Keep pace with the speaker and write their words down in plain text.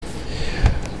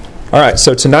All right,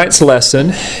 so tonight's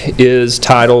lesson is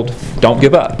titled, Don't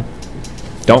Give Up.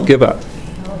 Don't give up.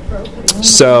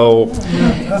 So,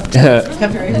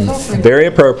 very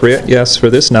appropriate, yes, for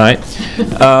this night.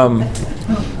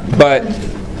 But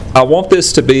I want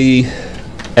this to be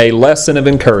a lesson of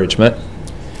encouragement.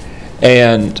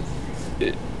 And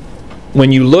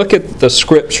when you look at the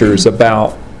scriptures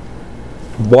about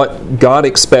what God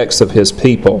expects of His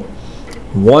people,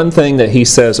 one thing that He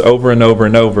says over and over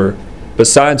and over,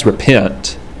 besides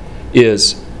repent,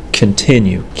 is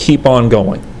continue. Keep on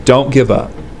going. Don't give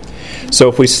up. So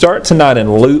if we start tonight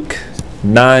in Luke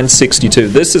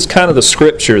 9:62, this is kind of the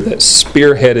scripture that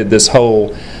spearheaded this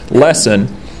whole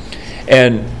lesson.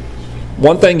 And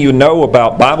one thing you know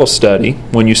about Bible study,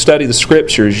 when you study the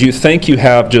scriptures, you think you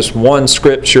have just one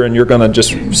scripture and you're going to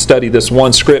just study this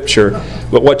one scripture.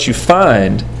 But what you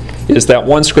find is that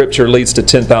one scripture leads to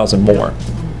 10,000 more.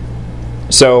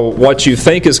 So what you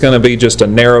think is going to be just a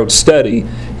narrowed study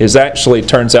is actually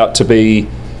turns out to be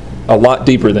a lot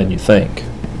deeper than you think.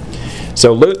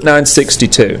 So Luke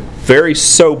 9:62, very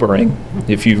sobering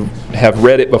if you have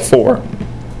read it before,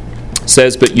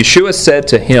 says, "But Yeshua said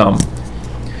to him,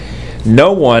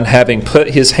 no one having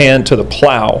put his hand to the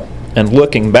plow and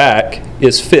looking back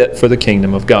is fit for the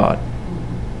kingdom of God."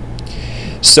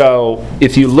 So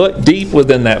if you look deep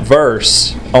within that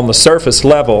verse, on the surface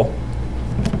level,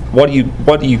 what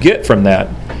do you get from that?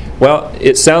 Well,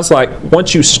 it sounds like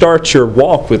once you start your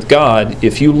walk with God,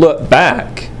 if you look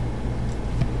back,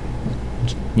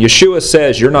 Yeshua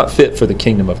says you're not fit for the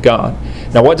kingdom of God.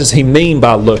 Now, what does He mean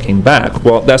by looking back?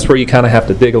 Well, that's where you kind of have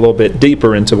to dig a little bit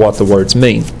deeper into what the words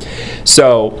mean.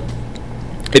 So,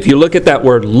 if you look at that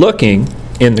word looking,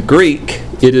 in the Greek,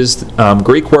 it is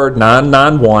Greek word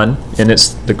 991, and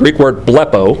it's the Greek word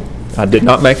blepo. I did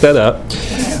not make that up.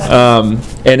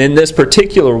 And in this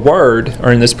particular word,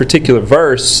 or in this particular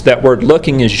verse, that word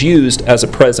looking is used as a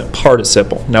present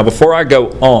participle. Now, before I go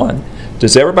on,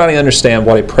 does everybody understand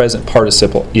what a present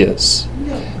participle is?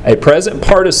 A present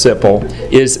participle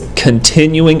is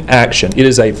continuing action. It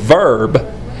is a verb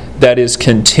that is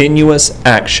continuous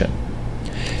action.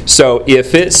 So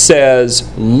if it says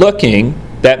looking,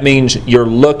 that means you're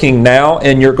looking now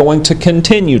and you're going to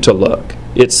continue to look.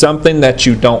 It's something that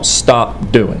you don't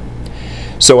stop doing.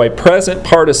 So a present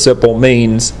participle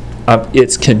means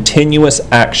it's continuous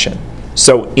action.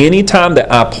 So anytime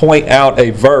that I point out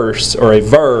a verse or a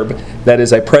verb that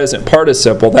is a present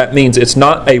participle, that means it's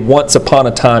not a once upon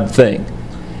a time thing.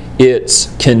 It's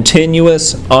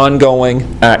continuous,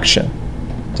 ongoing action.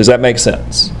 Does that make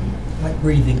sense? Like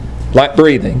breathing. Like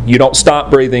breathing. You don't stop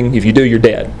breathing. If you do, you're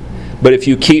dead. But if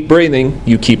you keep breathing,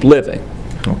 you keep living.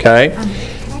 Okay? Can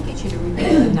I get you to repeat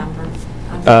the number?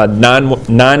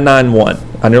 991.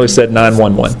 I nearly said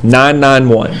 911.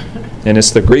 991. And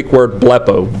it's the Greek word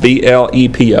blepo,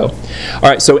 B-L-E-P-O. All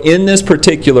right, so in this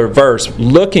particular verse,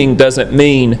 looking doesn't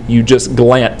mean you just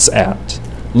glance at.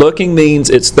 Looking means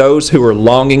it's those who are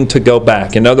longing to go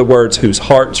back. In other words, whose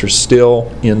hearts are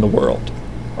still in the world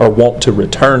or want to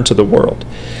return to the world.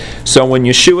 So when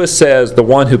Yeshua says the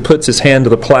one who puts his hand to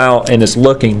the plow and is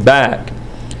looking back,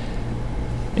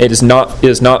 it is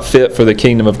not fit for the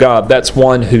kingdom of God. That's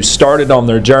one who started on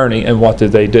their journey, and what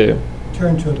did they do?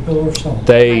 Turn to a pillar of salt.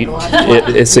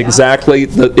 It's exactly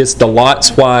it's the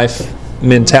Lot's wife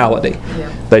mentality. Yeah.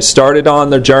 They started on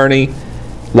their journey.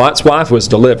 Lot's wife was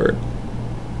delivered,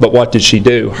 but what did she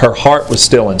do? Her heart was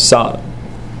still in Sodom.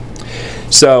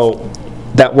 So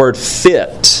that word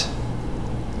fit,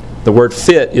 the word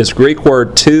fit is Greek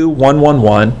word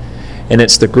 2111, and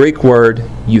it's the Greek word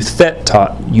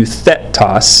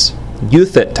euthetos.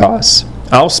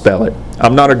 I'll spell it.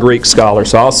 I'm not a Greek scholar,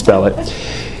 so I'll spell it.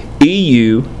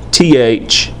 E-U-T-H-E-T-O-S.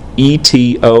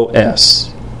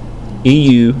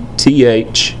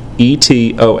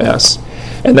 E-U-T-H-E-T-O-S.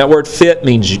 And that word fit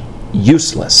means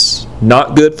useless,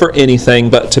 not good for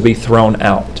anything but to be thrown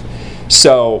out.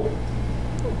 So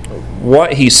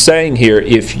what he's saying here,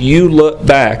 if you look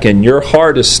back and your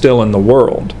heart is still in the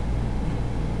world,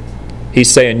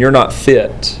 he's saying you're not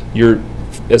fit.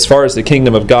 As far as the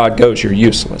kingdom of God goes, you're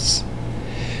useless.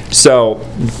 So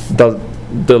the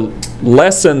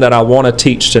lesson that I want to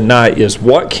teach tonight is,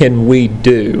 what can we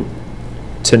do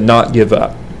to not give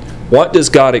up? What does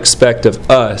God expect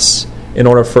of us in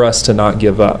order for us to not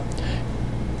give up?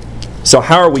 So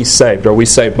how are we saved? Are we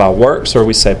saved by works, or are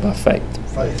we saved by faith?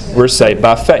 Faith. We're saved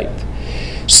by faith.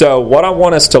 So what I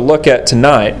want us to look at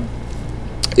tonight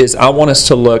is I want us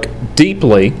to look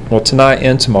deeply, well, tonight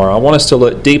and tomorrow, I want us to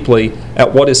look deeply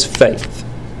at what is faith.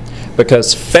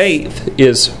 Because faith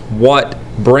is what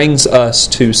brings us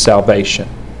to salvation,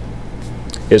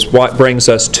 is what brings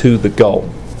us to the goal.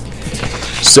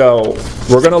 So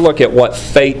we're going to look at what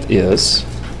faith is,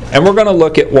 and we're going to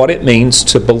look at what it means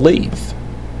to believe.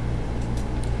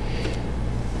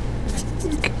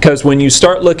 Because when you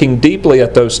start looking deeply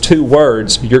at those two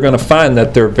words, you're going to find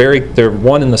that they're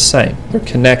one and the same. They're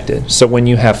connected. So when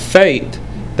you have faith,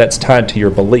 that's tied to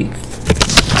your belief.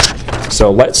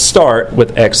 So let's start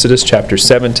with Exodus chapter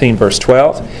 17, verse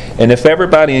 12. And if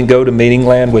everybody in GoToMeeting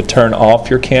Land would turn off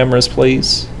your cameras,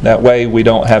 please. That way we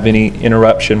don't have any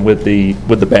interruption with the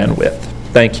bandwidth.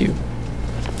 Thank you.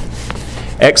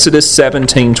 Exodus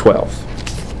 17:12.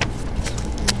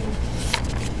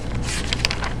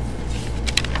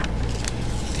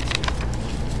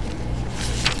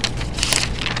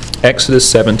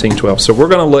 Exodus 17:12. So we're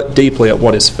going to look deeply at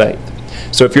what is faith.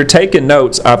 So if you're taking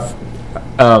notes,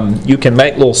 you can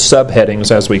make little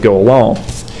subheadings as we go along.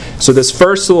 So this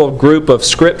first little group of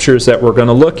scriptures that we're going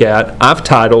to look at, I've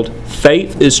titled,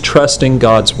 Faith is Trusting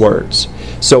God's Words.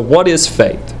 So what is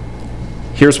faith?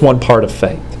 Here's one part of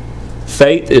faith.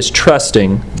 Faith is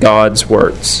trusting God's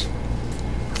words.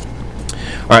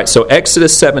 All right, so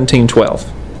Exodus 17:12.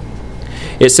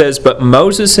 It says, But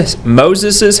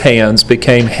Moses' hands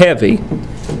became heavy,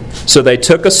 so they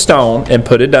took a stone and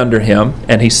put it under him,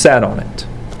 and he sat on it.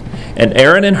 And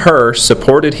Aaron and Hur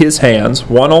supported his hands,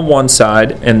 one on one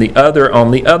side and the other on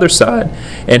the other side,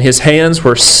 and his hands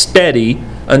were steady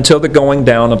until the going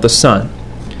down of the sun.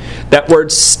 That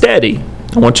word steady,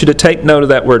 I want you to take note of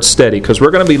that word steady, because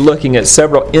we're going to be looking at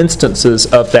several instances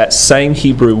of that same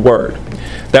Hebrew word.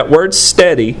 That word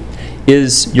steady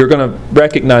is, you're going to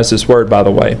recognize this word, by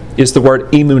the way, is the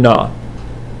word emunah.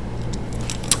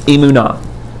 Emunah.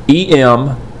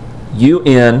 E-M-U-N-A-H.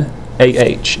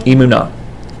 Emunah.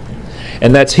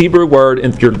 And that's Hebrew word,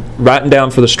 if you're writing down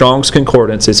for the Strong's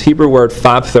Concordance, is Hebrew word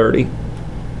 530.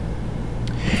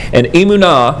 And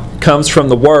emunah comes from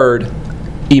the word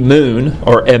emun,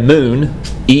 or emun,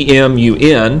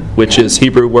 E-M-U-N, which is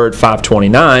Hebrew word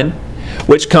 529,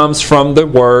 which comes from the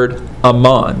word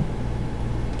aman.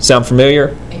 Sound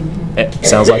familiar? Amen.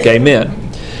 Sounds like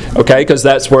amen. Okay, because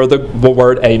that's where the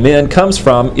word amen comes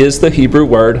from, is the Hebrew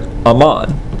word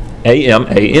aman.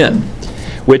 A-M-A-N.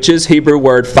 Which is Hebrew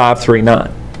word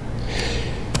 539.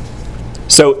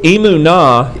 So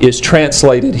emunah is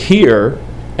translated here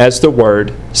as the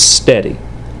word steady.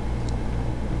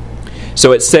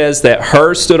 So it says that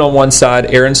Hur stood on one side,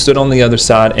 Aaron stood on the other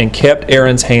side, and kept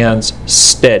Aaron's hands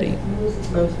steady.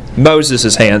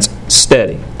 Moses' hands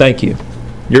steady. Thank you.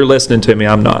 You're listening to me,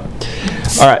 I'm not.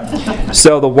 All right.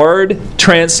 So the word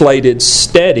translated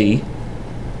steady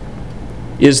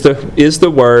is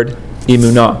the word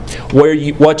emunah.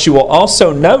 What you will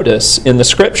also notice in the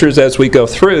scriptures as we go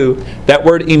through, that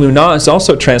word emunah is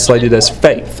also translated as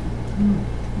faith.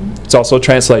 It's also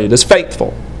translated as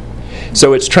faithful.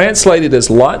 So it's translated as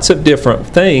lots of different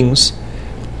things,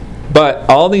 but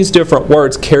all these different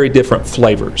words carry different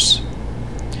flavors.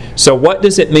 So what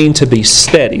does it mean to be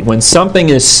steady? When something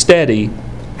is steady,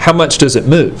 how much does it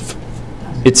move?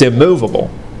 It's immovable.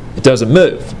 It doesn't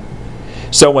move.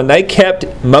 So when they kept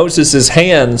Moses'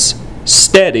 hands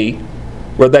steady,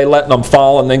 were they letting them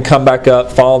fall and then come back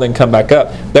up, fall, then come back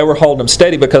up? They were holding them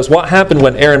steady, because what happened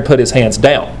when Aaron put his hands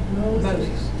down?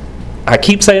 I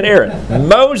keep saying Aaron.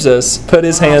 Moses put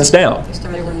his hands down.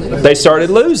 They started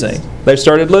losing.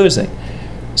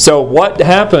 So what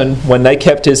happened when they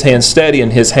kept his hands steady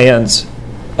and his hands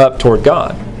up toward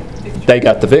God? They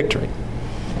got the victory.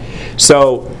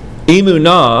 So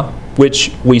emunah,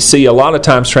 which we see a lot of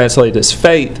times translated as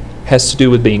faith, has to do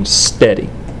with being steady,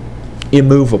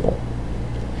 immovable.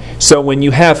 So when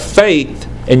you have faith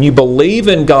and you believe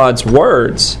in God's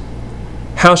words,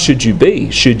 how should you be?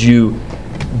 Should you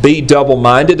be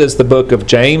double-minded, as the book of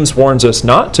James warns us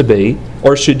not to be,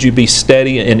 or should you be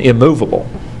steady and immovable?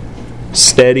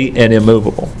 Steady and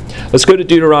immovable. Let's go to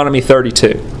Deuteronomy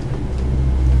 32.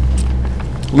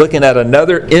 Looking at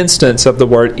another instance of the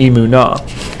word emunah,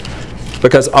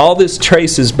 because all this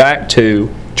traces back to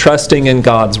trusting in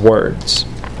God's words.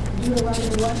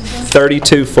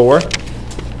 32:4.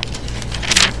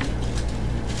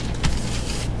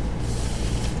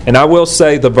 And I will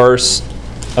say the verse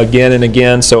again and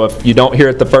again, so if you don't hear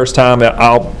it the first time,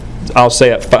 I'll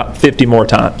say it 50 more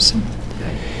times.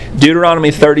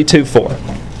 Deuteronomy 32:4.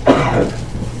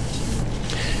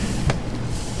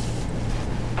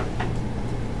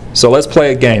 So let's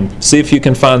play a game. See if you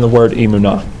can find the word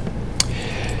emunah.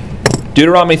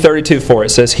 Deuteronomy 32:4. It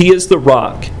says, He is the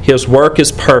rock, His work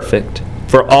is perfect,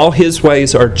 for all His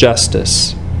ways are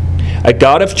justice. A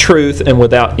God of truth and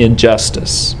without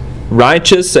injustice.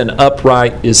 Righteous and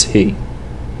upright is He.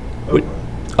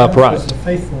 Upright. It's a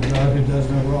faithful God who does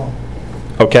no wrong.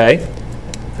 Okay.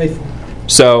 Faithful.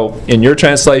 So in your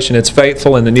translation, it's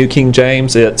faithful. In the New King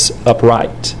James, it's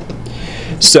upright.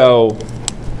 So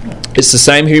it's the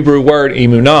same Hebrew word,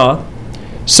 emunah.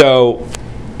 So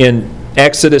in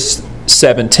Exodus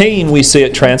 17, we see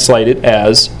it translated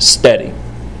as steady.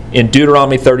 In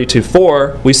Deuteronomy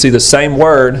 32:4, we see the same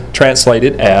word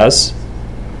translated as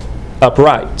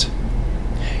upright.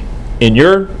 In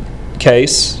your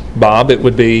case, Bob, it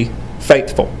would be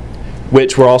faithful,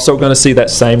 which we're also going to see that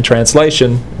same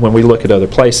translation when we look at other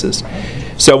places.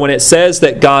 So when it says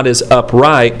that God is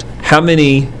upright, how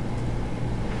many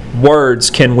words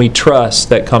can we trust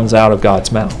that comes out of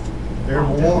God's mouth?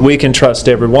 We can trust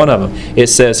every one of them. It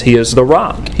says He is the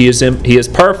rock. He is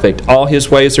perfect. All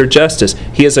His ways are justice.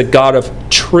 He is a God of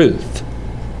truth.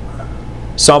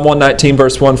 Psalm 119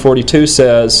 verse 142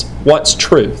 says, what's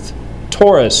truth?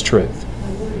 Torah is truth.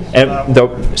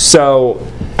 And so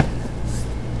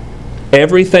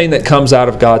everything that comes out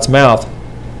of God's mouth,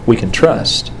 we can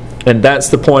trust. And that's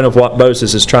the point of what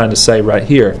Moses is trying to say right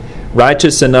here.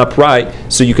 Righteous and upright,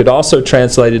 so you could also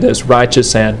translate it as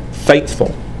righteous and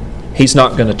faithful. He's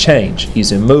not going to change.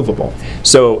 He's immovable.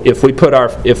 So if we put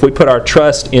our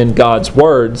trust in God's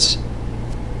words,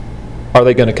 are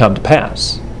they going to come to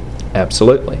pass?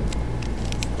 Absolutely.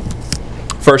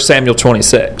 1 Samuel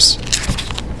 26.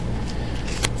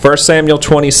 1 Samuel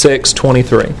 26,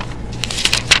 23.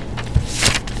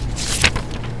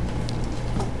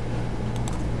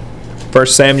 1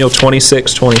 Samuel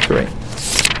 26, 23.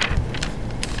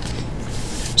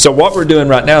 So what we're doing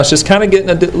right now is just kind of getting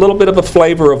a little bit of a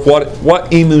flavor of what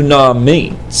emunah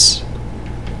means.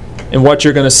 And what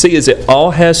you're going to see is it all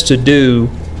has to do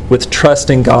with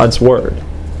trusting God's Word.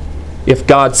 If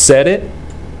God said it,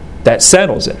 that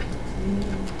settles it.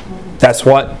 That's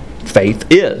what faith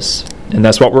is. And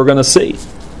that's what we're going to see.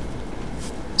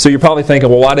 So you're probably thinking,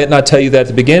 well, why didn't I tell you that at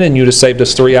the beginning? You'd have saved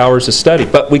us 3 hours of study.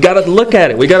 But we got to look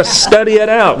at it. We got to study it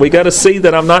out. We got to see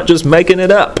that I'm not just making it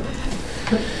up.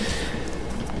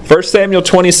 1 Samuel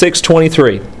 26,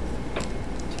 23.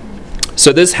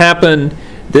 So this happened,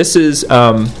 this is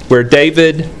where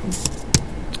David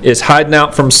is hiding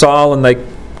out from Saul and they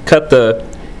cut the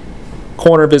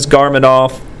corner of his garment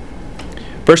off.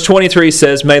 Verse 23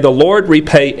 says, may the Lord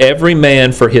repay every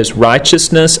man for his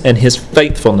righteousness and his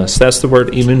faithfulness. That's the word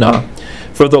emunah.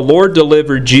 For the Lord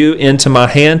delivered you into my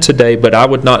hand today, but I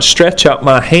would not stretch out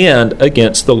my hand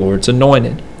against the Lord's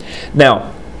anointed.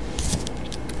 Now,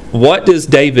 what does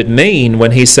David mean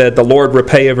when he said, the Lord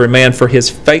repay every man for his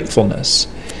faithfulness?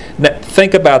 Now,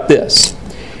 think about this.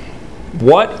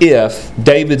 What if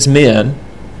David's men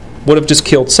would have just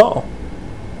killed Saul?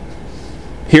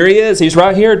 Here he is. He's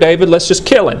right here, David. Let's just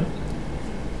kill him.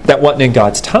 That wasn't in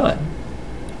God's time.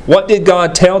 What did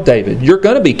God tell David? You're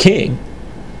going to be king.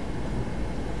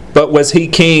 But was he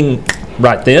king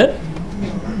right then?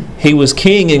 He was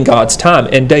king in God's time,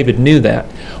 and David knew that.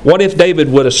 What if David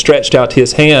would have stretched out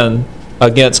his hand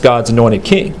against God's anointed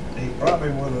king? He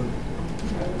probably would have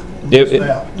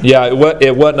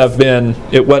it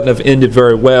wouldn't have ended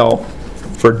very well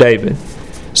for David.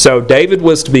 So David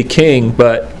was to be king,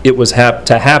 but it was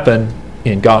to happen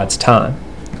in God's time.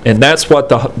 And that's what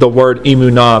the word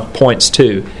emunah points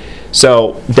to.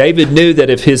 So David knew that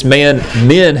if his men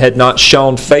had not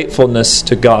shown faithfulness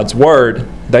to God's word,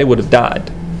 they would have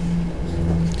died.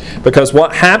 Because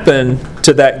what happened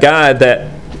to that guy that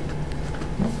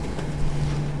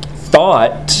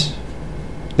thought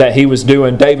that he was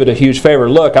doing David a huge favor?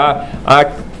 Look, I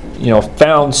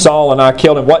found Saul and I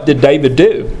killed him. What did David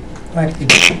do?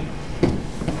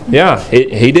 Yeah,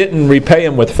 he didn't repay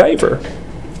him with favor.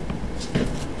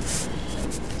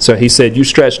 So he said, you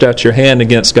stretched out your hand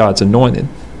against God's anointed.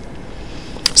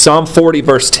 Psalm 40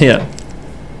 verse 10.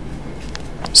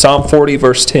 Psalm 40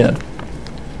 verse 10.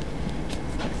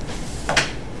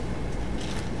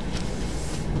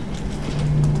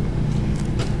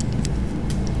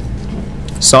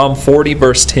 Psalm 40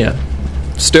 verse 10.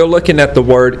 Still looking at the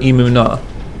word emunah.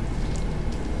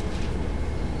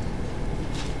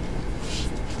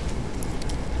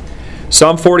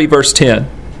 Psalm 40 verse 10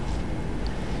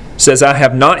 says, I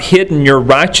have not hidden your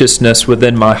righteousness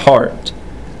within my heart.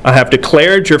 I have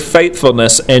declared your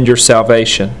faithfulness and your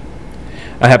salvation.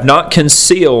 I have not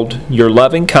concealed your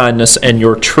loving kindness and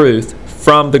your truth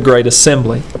from the great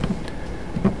assembly.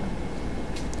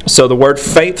 So the word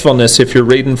faithfulness, if you're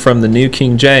reading from the New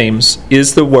King James,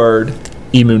 is the word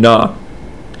emunah.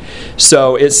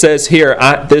 So it says here,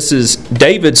 this is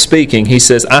David speaking. He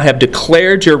says, I have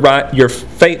declared your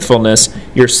faithfulness,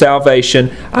 your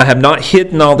salvation. I have not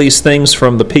hidden all these things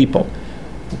from the people.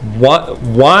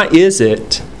 Why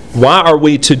are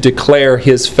we to declare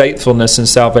His faithfulness and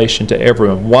salvation to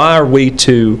everyone? Why are we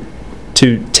to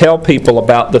to tell people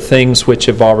about the things which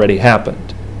have already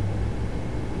happened,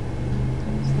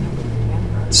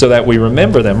 so that we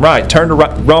remember them. Right. Turn to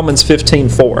Romans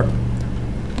 15:4.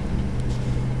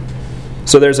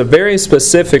 So there's a very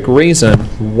specific reason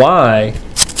why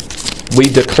we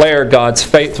declare God's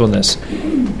faithfulness.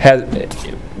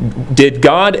 Did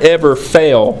God ever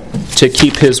fail to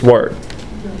keep His word?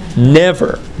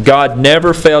 Never. God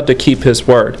never failed to keep His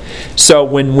word. So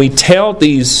when we tell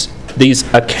these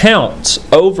accounts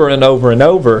over and over and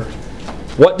over,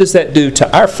 what does that do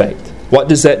to our faith? What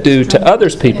does that do to other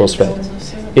people's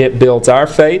faith? It builds our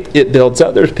faith. It builds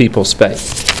other people's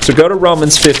faith. So go to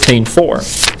Romans 15:4.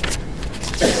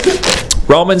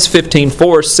 Romans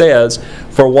 15:4 says,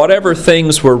 "For whatever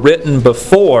things were written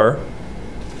before,"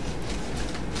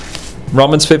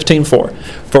 Romans 15:4,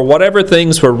 "For whatever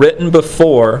things were written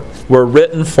before were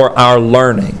written for our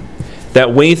learning,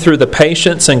 that we through the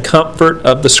patience and comfort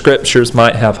of the Scriptures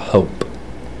might have hope."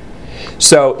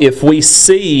 So if we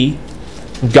see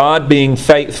God being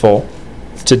faithful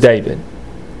to David,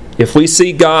 if we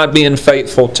see God being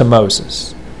faithful to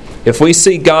Moses, if we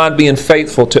see God being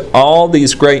faithful to all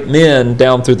these great men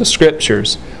down through the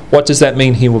Scriptures, what does that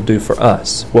mean He will do for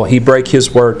us? Will He break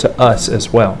His word to us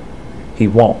as well? He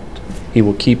won't. He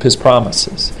will keep His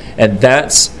promises. And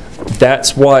that's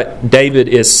what David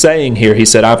is saying here. He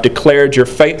said, "I've declared your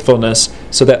faithfulness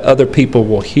so that other people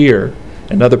will hear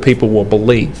and other people will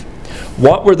believe."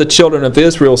 What were the children of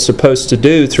Israel supposed to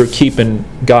do through keeping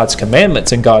God's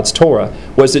commandments and God's Torah?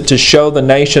 Was it to show the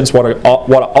nations what an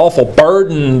awful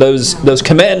burden those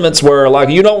commandments were? Like,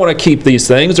 you don't want to keep these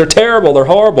things. They're terrible. They're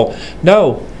horrible.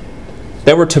 No.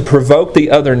 They were to provoke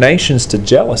the other nations to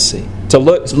jealousy, to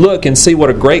look and see what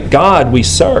a great God we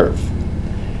serve.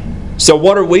 So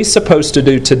what are we supposed to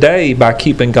do today by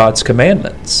keeping God's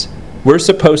commandments? We're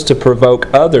supposed to provoke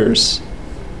others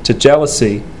to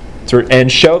jealousy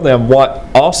and show them what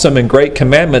awesome and great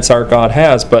commandments our God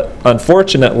has. But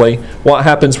unfortunately, what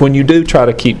happens when you do try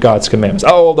to keep God's commandments?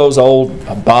 Oh, those old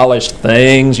abolished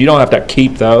things, you don't have to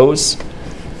keep those.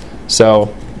 So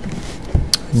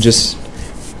just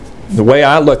the way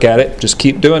I look at it, just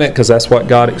keep doing it because that's what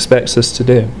God expects us to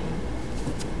do.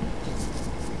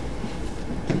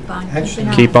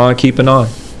 Keep on keeping on.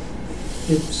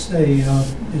 It's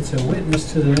a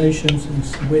witness to the nations, and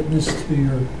it's a witness to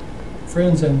your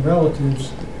friends and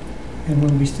relatives. And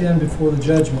when we stand before the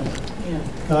judgment,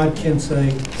 God can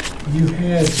say, "You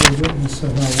had the witness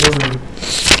of my word,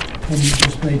 and you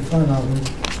just made fun of them."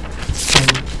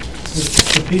 And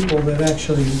the people that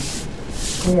actually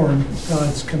scorn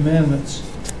God's commandments,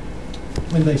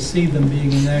 when they see them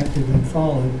being enacted and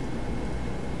followed,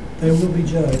 they will be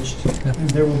judged, and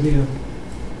there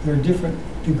are different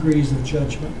degrees of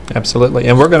judgment. Absolutely,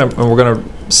 and we're gonna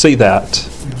see that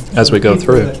as we go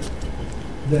through.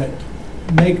 That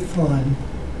make fun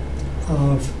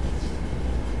of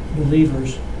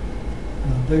believers,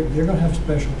 they're going to have a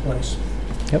special place.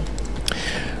 Yep.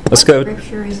 Let's go. What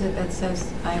scripture is it that says,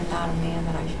 "I am not a man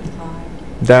that I should lie"?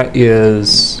 That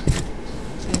is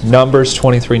Numbers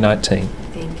 23:19.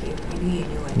 Thank you. I knew you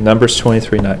knew it. Numbers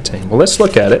 23:19. Well, let's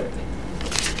look at it.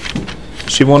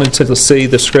 She wanted to see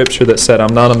the scripture that said,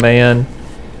 "I'm not a man.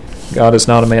 God is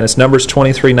not a man." It's Numbers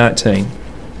 23:19.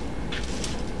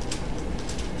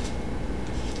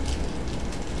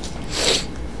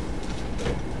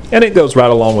 And it goes right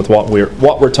along with what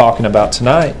we're talking about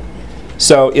tonight.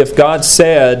 So if God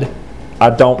said, "I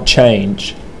don't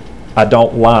change, I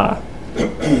don't lie,"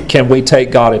 can we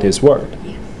take God at His word?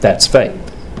 That's faith.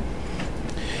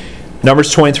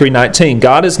 Numbers 23:19.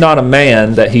 God is not a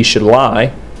man that He should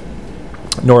lie,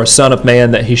 nor a son of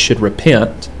man that He should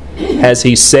repent. Has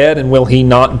He said, and will He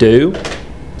not do?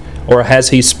 Or has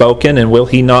He spoken, and will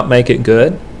He not make it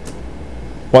good?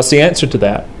 What's the answer to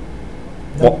that?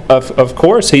 Well, of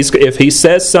course, if He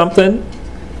says something,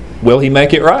 will He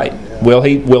make it right? Will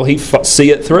He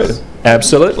see it through?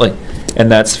 Absolutely.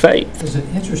 And that's faith. There's an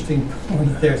interesting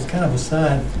point there. It's kind of a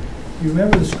side. You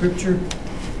remember the scripture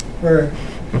where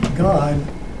God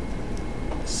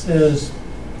says,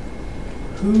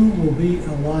 "Who will be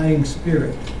a lying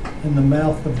spirit in the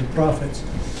mouth of the prophets?"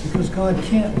 Because God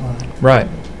can't lie. Right.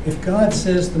 If God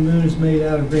says the moon is made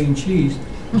out of green cheese,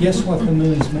 guess what the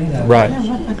moon is made out of? Right.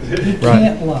 He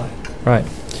can't lie. Right.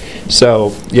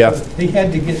 So, yeah. He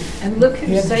had to get... And look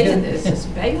who's saying this. It's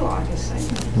Balak is saying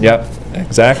this. Yep.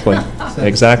 Exactly.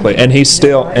 Exactly. And He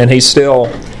still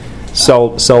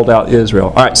sold out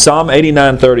Israel. All right. Psalm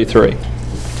 89:33.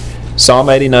 Psalm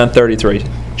 89:33.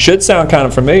 Should sound kind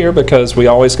of familiar because we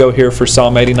always go here for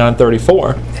Psalm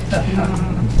 89:34.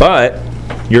 But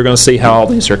you're going to see how all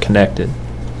these are connected.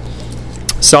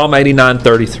 Psalm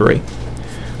 89:33.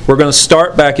 We're going to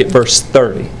start back at verse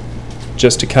 30,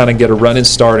 just to kind of get a running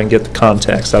start and get the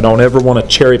context. I don't ever want to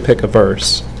cherry pick a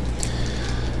verse.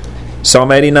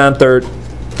 Psalm 89,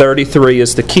 33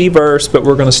 is the key verse, but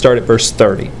we're going to start at verse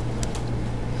 30.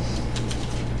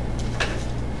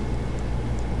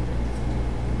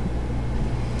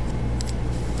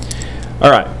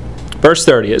 All right, verse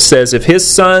 30, it says, if his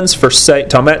sons forsake,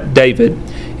 talking about David,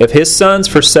 if his sons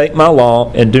forsake my law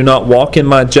and do not walk in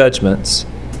my judgments,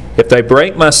 if they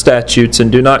break my statutes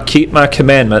and do not keep my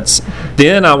commandments,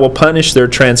 then I will punish their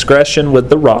transgression with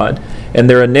the rod and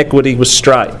their iniquity with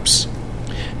stripes.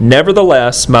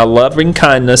 Nevertheless, my loving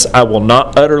kindness I will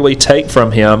not utterly take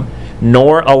from him,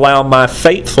 nor allow my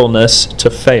faithfulness to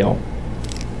fail.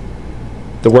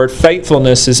 The word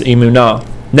faithfulness is emunah.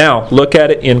 Now, look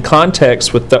at it in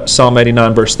context with Psalm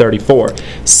 89, verse 34.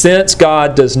 Since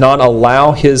God does not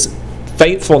allow his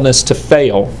faithfulness to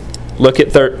fail, look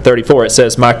at 34. It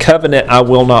says, my covenant I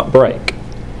will not break,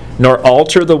 nor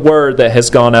alter the word that has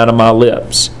gone out of my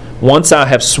lips. Once I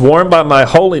have sworn by my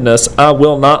holiness, I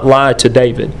will not lie to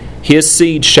David. His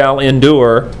seed shall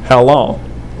endure how long?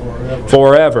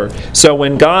 Forever. So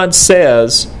when God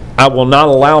says, I will not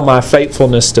allow my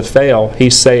faithfulness to fail,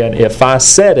 he's saying, if I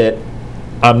said it,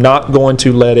 I'm not going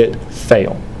to let it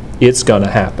fail. It's going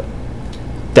to happen.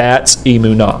 That's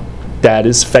emunah. That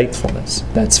is faithfulness.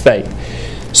 That's faith.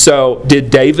 So, did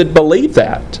David believe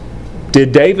that?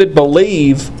 Did David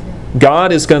believe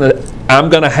God is I'm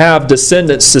going to have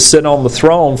descendants to sit on the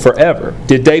throne forever?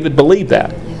 Did David believe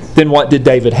that? Yes. Then what did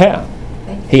David have?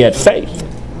 He had faith.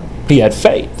 He had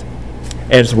faith.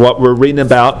 And it's what we're reading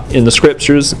about in the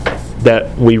scriptures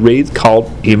that we read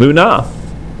called emunah.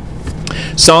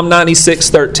 Psalm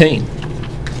 96:13.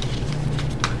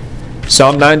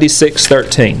 Psalm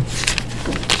 96:13.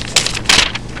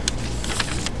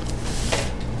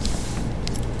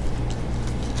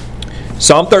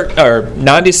 Psalm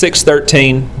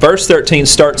 96:13, verse 13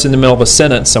 starts in the middle of a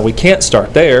sentence, so we can't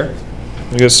start there.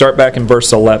 We're going to start back in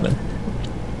verse 11.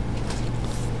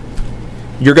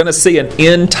 You're going to see an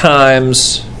end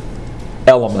times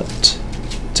element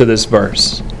to this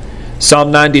verse.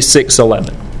 Psalm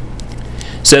 96:11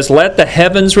 says, let the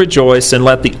heavens rejoice and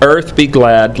let the earth be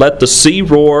glad. Let the sea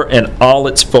roar and all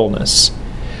its fullness.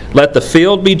 Let the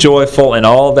field be joyful and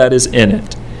all that is in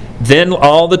it. Then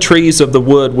all the trees of the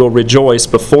wood will rejoice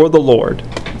before the Lord.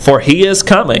 For he is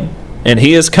coming, and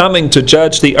he is coming to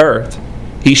judge the earth.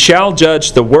 He shall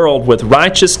judge the world with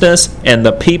righteousness and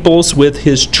the peoples with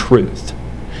his truth.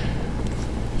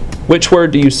 Which word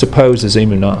do you suppose is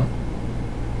emunah?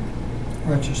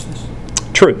 Righteousness.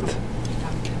 Truth.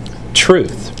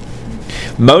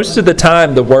 Truth. Most of the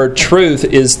time the word truth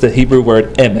is the Hebrew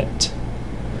word emet.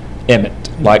 Emet.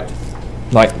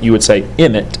 Like you would say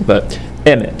emet, but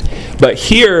emet. But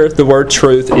here the word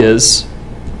truth is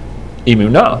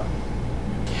emunah.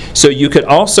 So you could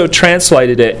also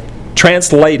translate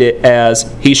it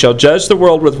as he shall judge the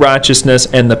world with righteousness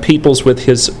and the peoples with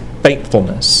his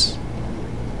faithfulness.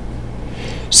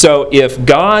 So if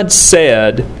God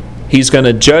said he's going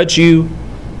to judge you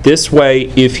this way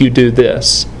if you do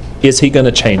this, is he going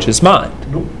to change his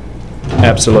mind? Nope.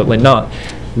 Absolutely not.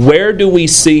 Where do we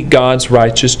see God's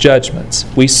righteous judgments?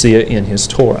 We see it in his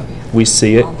Torah. We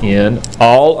see it in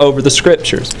all over the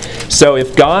scriptures. So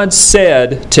if God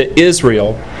said to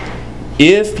Israel,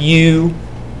 if you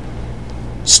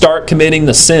start committing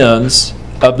the sins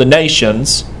of the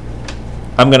nations,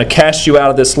 I'm going to cast you out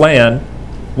of this land.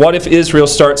 What if Israel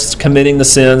starts committing the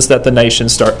sins that the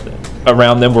nations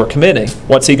around them were committing?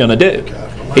 What's he going to do?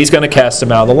 He's going to cast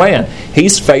them out of the land.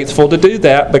 He's faithful to do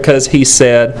that because he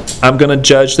said, I'm going to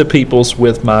judge the peoples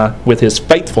with his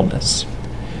faithfulness.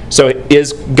 So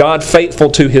is God faithful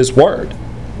to his word?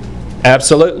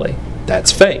 Absolutely. That's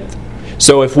faith.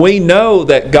 So if we know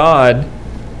that God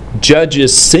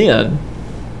judges sin,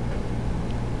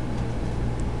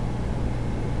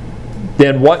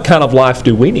 then what kind of life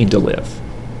do we need to live?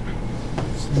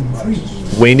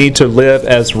 We need to live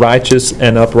as righteous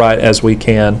and upright as we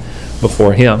can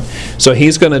before him. So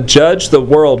he's going to judge the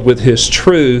world with his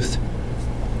truth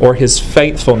or his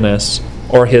faithfulness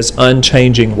or his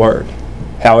unchanging word.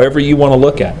 However you want to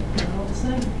look at it.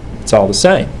 It's all the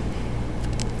same.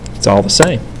 It's all the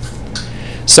same.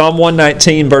 Psalm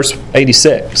 119 verse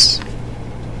 86.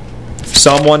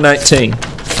 Psalm 119.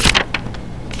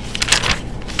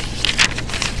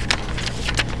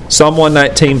 Psalm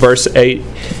 119 verse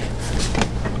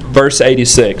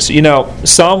 86. You know,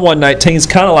 Psalm 119 is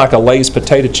kind of like a Lay's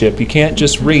potato chip. You can't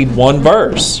just read one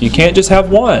verse. You can't just have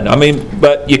one. I mean,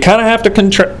 but you kind of have to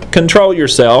control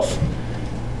yourself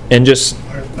and just...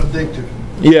 Addictive.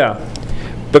 Yeah.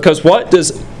 Because what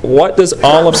does what does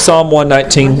all of Psalm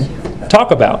 119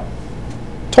 talk about?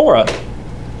 Torah.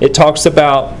 It talks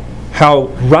about how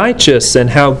righteous and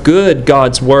how good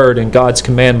God's Word and God's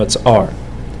commandments are.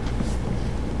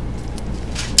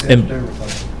 And,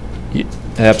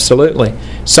 absolutely.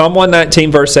 Psalm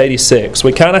 119, verse 86.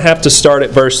 We kind of have to start at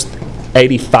verse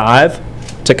 85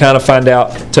 to kind of find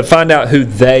out who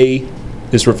they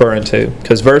is referring to.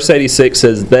 Because verse 86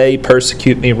 says, they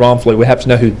persecute me wrongfully. We have to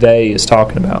know who they is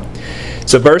talking about.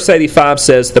 So verse 85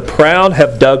 says, the proud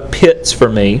have dug pits for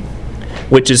me,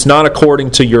 which is not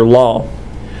according to your law.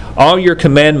 All your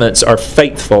commandments are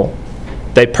faithful.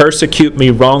 They persecute me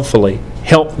wrongfully.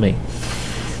 Help me.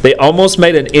 They almost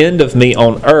made an end of me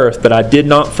on earth, but I did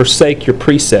not forsake your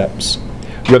precepts.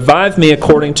 Revive me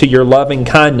according to your loving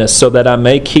kindness, so that I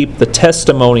may keep the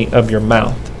testimony of your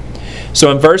mouth. So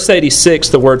in verse 86,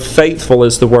 the word faithful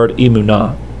is the word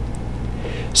emunah.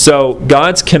 So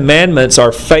God's commandments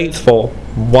are faithful.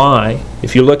 Why?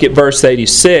 If you look at verse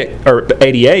 86 or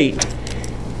 88,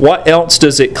 what else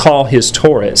does it call His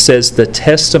Torah? It says the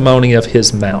testimony of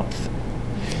His mouth.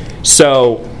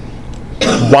 So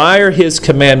why are His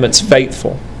commandments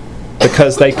faithful?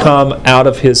 Because they come out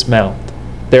of His mouth.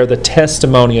 They're the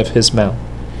testimony of His mouth.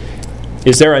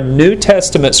 Is there a New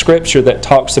Testament scripture that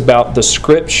talks about the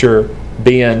scripture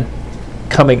being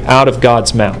coming out of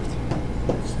God's mouth?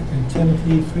 2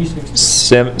 Timothy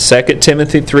 3:16. 2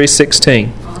 Timothy 3:16,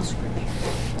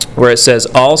 where it says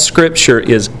all scripture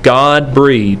is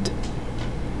God-breathed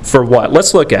for what?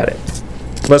 Let's look at it.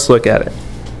 Let's look at it.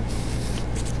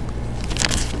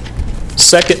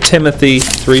 2 Timothy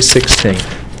 3:16.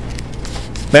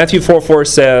 Matthew 4:4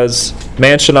 says,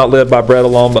 man shall not live by bread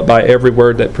alone, but by every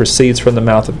word that proceeds from the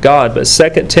mouth of God. But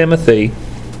 2 Timothy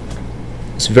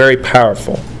is very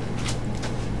powerful,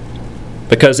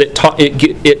 because it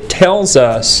tells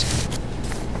us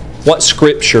what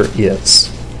Scripture is.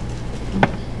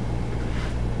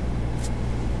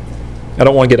 I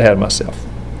don't want to get ahead of myself.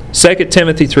 2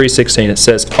 Timothy 3:16, it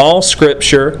says, all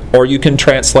Scripture, or you can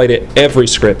translate it, every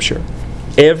Scripture,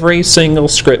 every single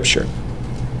Scripture,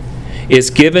 is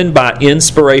given by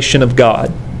inspiration of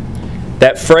God.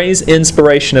 That phrase,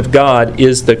 inspiration of God,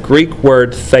 is the Greek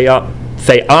word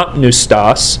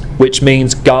theopneustos, which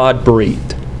means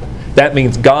God-breathed. That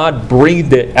means God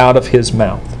breathed it out of His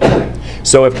mouth.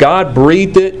 So if God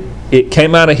breathed it, it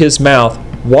came out of His mouth,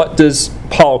 what does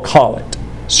Paul call it?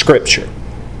 Scripture.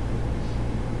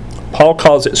 Paul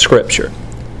calls it Scripture.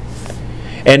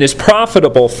 And is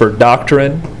profitable for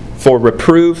doctrine, for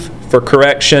reproof, for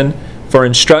correction, for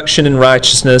instruction in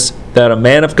righteousness, that the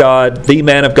man of God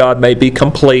may be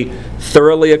complete,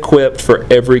 thoroughly equipped for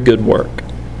every good work.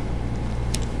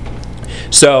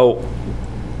 So,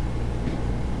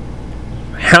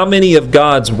 how many of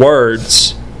God's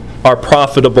words are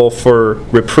profitable for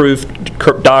reproof,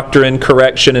 doctrine,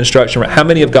 correction, instruction? How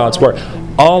many of God's words?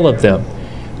 All of them.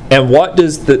 And what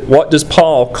does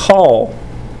Paul call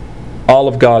all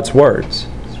of God's words?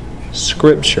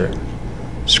 Scripture.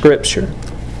 Scripture.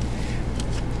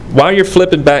 While you're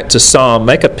flipping back to Psalm,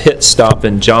 make a pit stop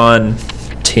in John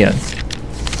 10.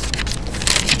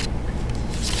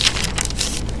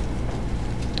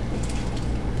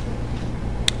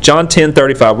 John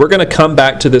 10:35. We're going to come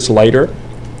back to this later,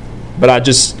 but I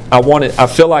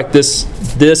feel like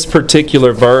this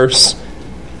particular verse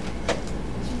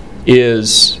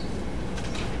is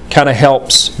kind of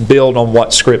helps build on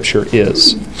what Scripture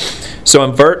is. So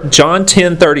in John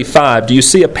 10:35, do you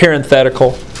see a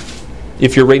parenthetical?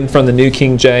 If you're reading from the New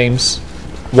King James,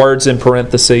 words in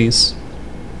parentheses.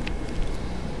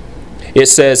 It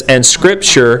says, and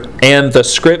the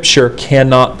Scripture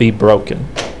cannot be broken.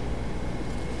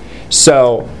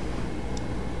 So,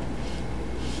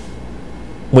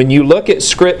 when you look at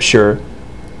Scripture,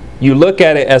 you look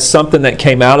at it as something that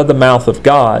came out of the mouth of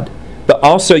God, but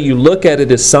also you look at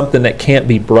it as something that can't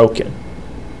be broken.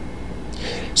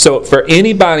 So, for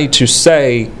anybody to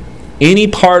say any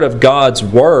part of God's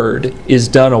Word is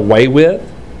done away with,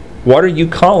 what are you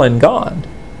calling God?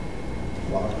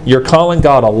 You're calling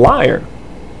God a liar.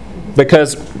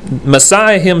 Because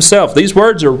Messiah Himself, these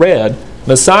words are read,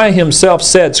 Messiah Himself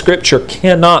said Scripture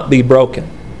cannot be broken.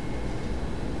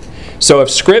 So if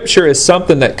Scripture is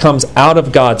something that comes out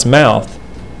of God's mouth,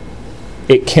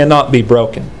 it cannot be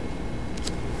broken.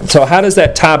 So how does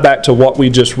that tie back to what we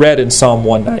just read in Psalm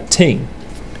 119?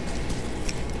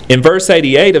 In verse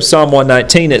 88 of Psalm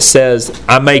 119, it says,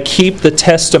 I may keep the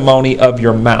testimony of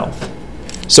your mouth.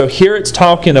 So here it's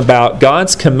talking about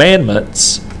God's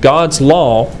commandments, God's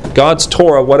law, God's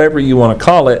Torah, whatever you want to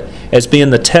call it, as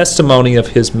being the testimony of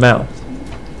His mouth.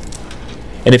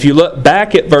 And if you look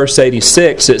back at verse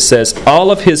 86, it says, all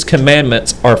of His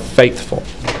commandments are faithful.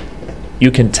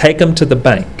 You can take them to the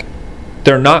bank.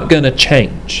 They're not going to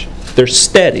change. They're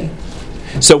steady.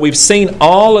 So we've seen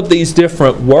all of these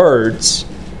different words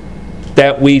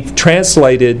that we've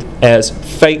translated as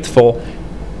faithful,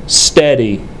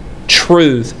 steady,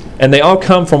 truth, and they all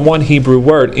come from one Hebrew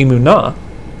word, emunah.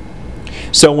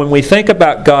 So when we think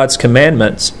about God's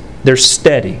commandments, they're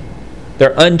steady,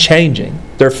 they're unchanging,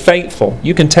 they're faithful.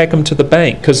 You can take them to the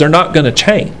bank because they're not going to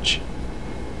change.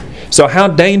 So how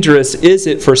dangerous is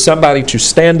it for somebody to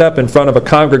stand up in front of a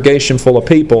congregation full of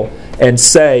people and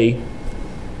say,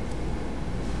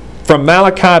 from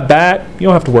Malachi back, you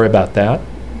don't have to worry about that.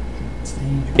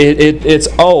 It's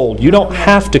old. You don't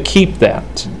have to keep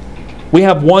that. We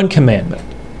have one commandment.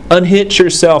 Unhitch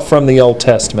yourself from the Old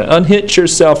Testament. Unhitch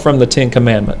yourself from the Ten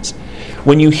Commandments.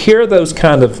 When you hear those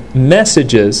kind of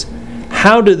messages,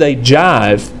 how do they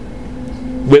jive?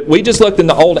 We just looked in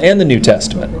the Old and the New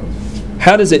Testament.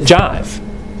 How does it jive?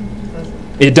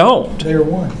 It don't. They're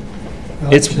one.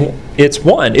 It's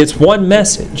one. It's one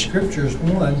message. Scripture's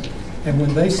one, and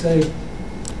when they say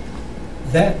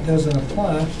that doesn't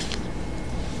apply,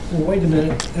 well, wait a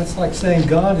minute. That's like saying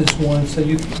God is one,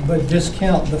 but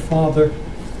discount the Father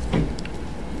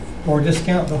or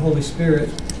discount the Holy Spirit.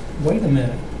 Wait a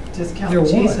minute. Discount They're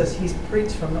Jesus. one. He's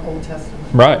preached from the Old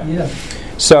Testament. Right. Yeah.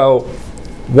 So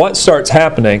what starts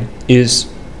happening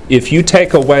is if you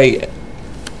take away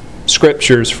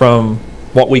scriptures from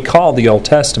what we call the Old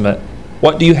Testament,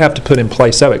 what do you have to put in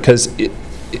place of it? Because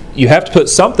you have to put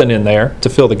something in there to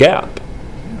fill the gap.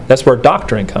 That's where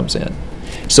doctrine comes in.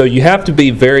 So you have to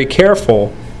be very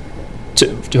careful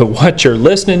to what you're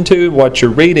listening to, what you're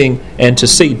reading, and to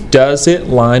see, does it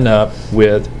line up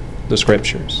with the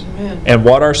Scriptures? Amen. And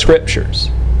what are Scriptures?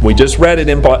 We just read it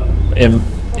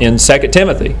in 2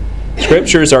 Timothy.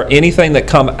 Scriptures are anything that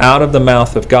come out of the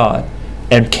mouth of God.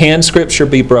 And can Scripture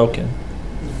be broken?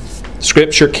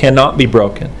 Scripture cannot be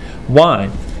broken. Why?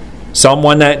 Psalm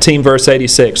 119, verse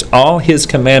 86. All His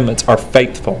commandments are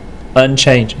faithful,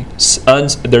 unchanging.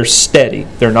 They're steady.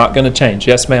 They're not going to change.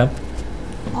 Yes, ma'am?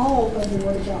 All of the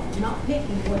Word of God, not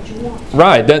picking what you want.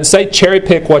 Right. Doesn't say cherry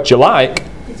pick what you like.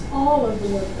 It's all of the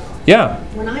Word of God. Yeah.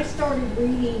 When I started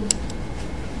reading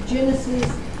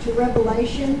Genesis to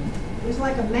Revelation, it was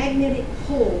like a magnetic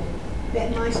pull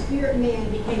that my spirit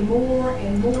man became more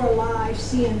and more alive,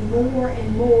 seeing more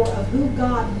and more of who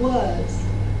God was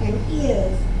and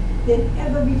is than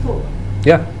ever before.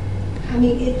 Yeah. I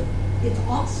mean, it's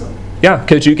awesome. Yeah,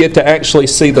 because you get to actually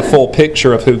see the full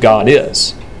picture of who God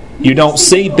is. You don't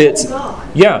see bits.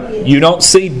 Yeah, you don't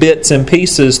see bits and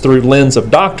pieces through lens of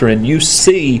doctrine. You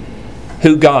see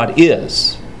who God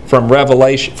is from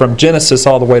Revelation, from Genesis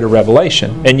all the way to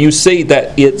Revelation, and you see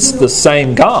that it's the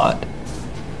same God.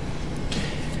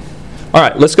 All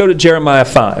right, let's go to Jeremiah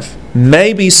 5.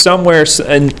 Maybe somewhere,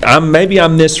 and maybe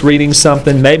I'm misreading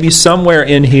something. Maybe somewhere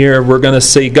in here we're going to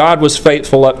see God was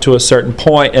faithful up to a certain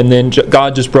point, and then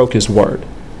God just broke His word.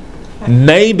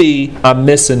 Maybe I'm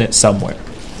missing it somewhere.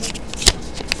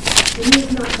 And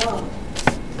He's not God,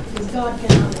 because God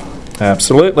cannot lie.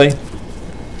 Absolutely.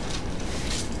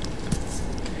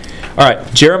 All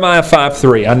right, Jeremiah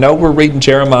 5:3. I know we're reading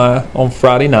Jeremiah on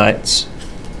Friday nights,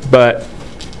 but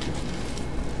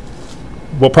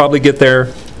we'll probably get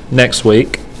there next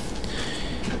week.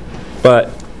 But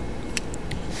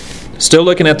still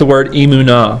looking at the word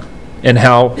emunah and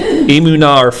how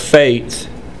emunah, or faith,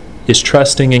 is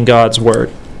trusting in God's word.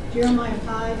 Jeremiah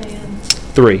 5 and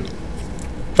 3.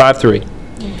 5:3.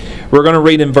 We're going to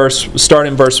read start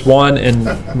in verse 1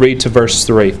 and read to verse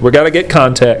 3. We've got to get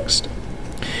context.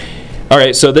 All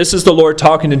right, so this is the Lord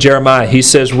talking to Jeremiah. He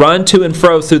says, "Run to and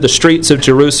fro through the streets of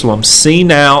Jerusalem. See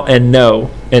now and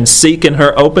know, and seek in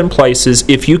her open places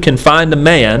if you can find a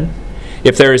man,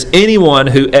 if there is anyone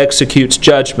who executes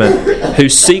judgment, who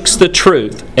seeks the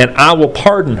truth, and I will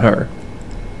pardon her.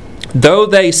 Though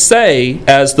they say,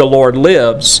 as the Lord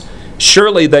lives,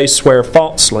 surely they swear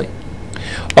falsely.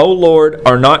 O Lord,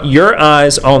 are not your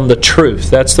eyes on the truth?"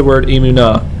 That's the word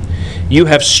emunah. "You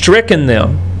have stricken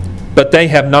them, but they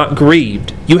have not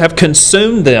grieved. You have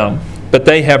consumed them, but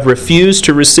they have refused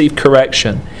to receive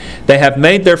correction. They have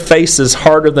made their faces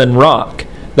harder than rock.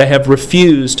 They have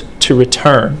refused to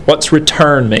return." What's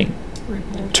return mean?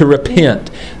 To repent.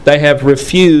 They have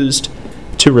refused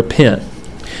to repent.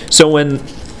 So when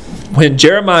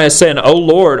Jeremiah is saying, "O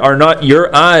Lord, are not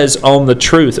your eyes on the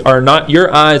truth? Are not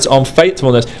your eyes on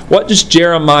faithfulness?" What does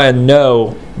Jeremiah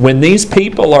know? When these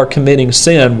people are committing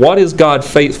sin, what is God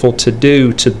faithful to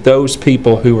do to those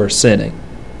people who are sinning?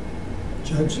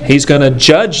 Judge. He's going to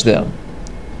judge them.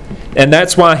 And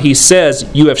that's why he says,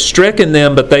 "You have stricken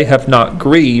them, but they have not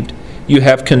grieved. You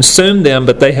have consumed them,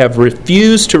 but they have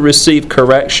refused to receive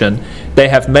correction. They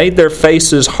have made their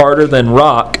faces harder than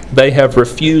rock. They have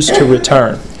refused to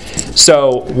return.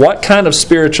 So, what kind of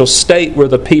spiritual state were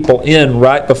the people in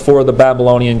right before the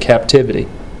Babylonian captivity?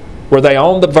 Were they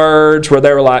on the verge where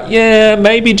they were like, yeah,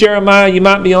 maybe Jeremiah, you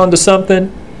might be onto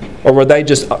something? Or were they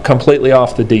just completely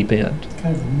off the deep end?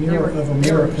 Kind of a mirror of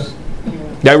America.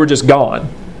 They were just gone.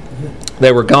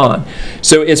 They were gone.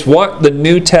 So it's what the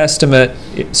New Testament,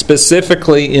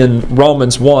 specifically in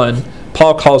Romans 1,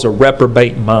 Paul calls a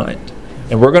reprobate mind.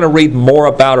 And we're going to read more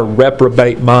about a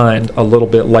reprobate mind a little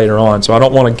bit later on. So I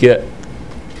don't want to get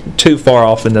too far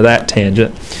off into that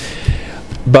tangent.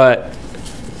 But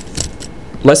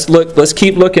let's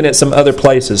keep looking at some other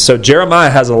places. So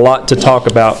Jeremiah has a lot to talk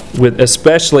about,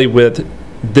 especially with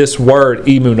this word,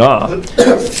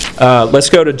 emunah.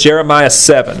 Let's go to Jeremiah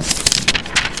 7.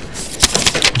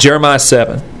 Jeremiah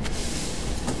 7,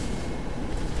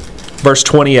 verse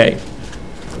 28.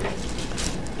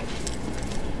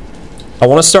 I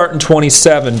want to start in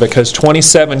 27 because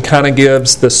 27 kind of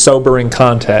gives the sobering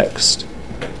context.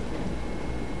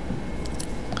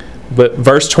 But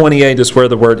verse 28 is where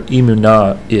the word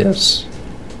emunah is.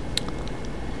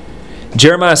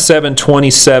 Jeremiah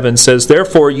 7:27 says,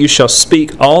 "Therefore you shall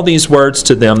speak all these words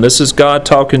to them." This is God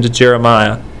talking to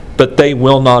Jeremiah. "But they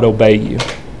will not obey you.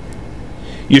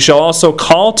 You shall also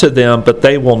call to them, but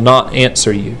they will not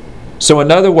answer you." So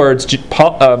in other words,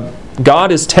 God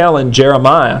is telling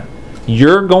Jeremiah,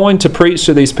 you're going to preach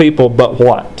to these people, but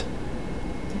what?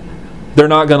 They're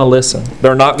not going to listen.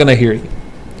 They're not going to hear you.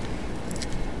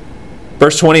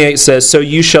 Verse 28 says, "So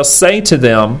you shall say to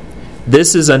them,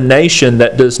 this is a nation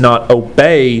that does not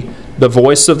obey the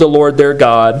voice of the Lord their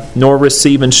God, nor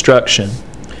receive instruction.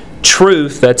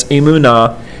 Truth," that's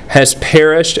emunah, "has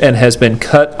perished and has been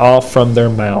cut off from their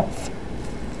mouth."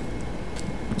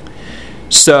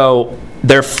 So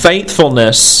their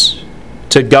faithfulness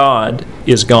to God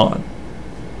is gone.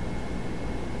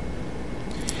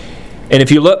 And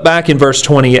if you look back in verse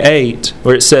 28,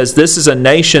 where it says, "This is a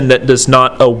nation that does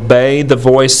not obey the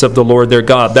voice of the Lord their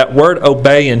God." That word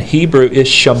obey in Hebrew is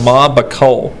shema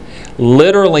bakol.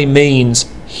 Literally means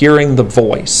hearing the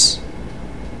voice.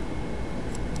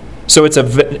 So it's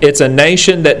a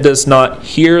nation that does not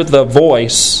hear the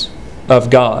voice of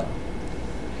God.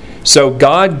 So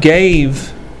God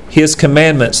gave His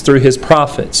commandments through His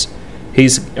prophets.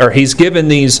 He's given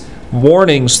these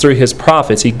warnings through His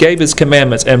prophets. He gave His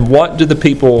commandments. And what do the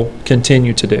people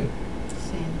continue to do?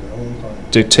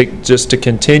 To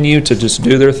continue to just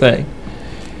do their thing.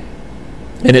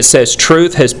 And it says,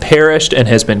 truth has perished and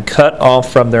has been cut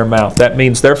off from their mouth. That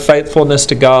means their faithfulness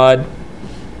to God,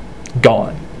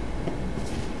 gone.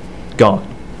 Gone.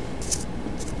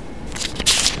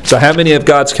 So how many of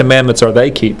God's commandments are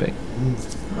they keeping?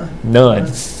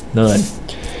 None. None.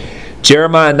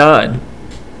 Jeremiah 9.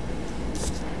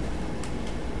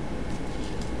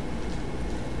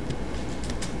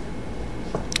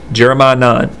 Jeremiah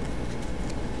 9.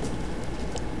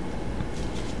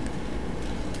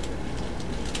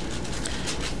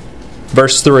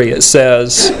 Verse 3, it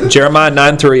says, Jeremiah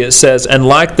 9:3, it says, "And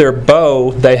like their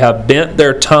bow, they have bent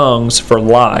their tongues for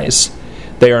lies.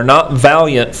 They are not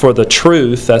valiant for the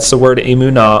truth," that's the word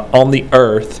emunah, "on the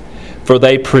earth, for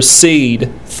they proceed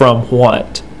from"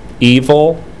 what?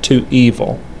 "Evil to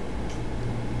evil.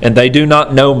 And they do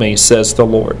not know me, says the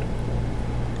Lord."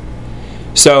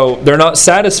 So they're not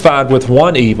satisfied with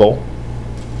one evil,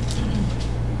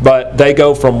 but they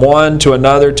go from one to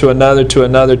another, to another, to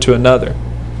another, to another.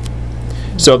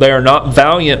 So they are not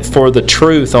valiant for the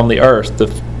truth on the earth.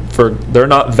 They're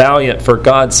not valiant for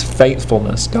God's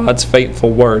faithfulness, God's faithful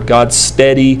word, God's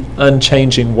steady,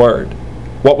 unchanging word.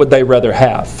 What would they rather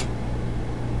have?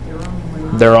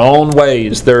 Their own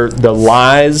ways. They're the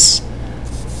lies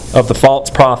of the false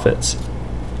prophets.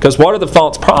 Because what are the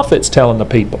false prophets telling the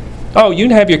people? Oh, you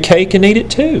can have your cake and eat it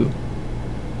too.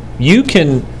 You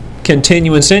can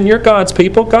continue in sin. You're God's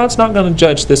people. God's not going to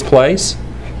judge this place.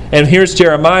 And here's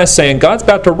Jeremiah saying, God's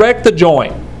about to wreck the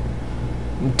joint.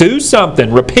 Do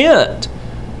something. Repent.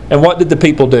 And what did the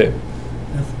people do?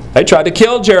 They tried to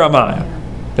kill Jeremiah.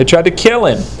 They tried to kill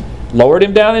him. Lowered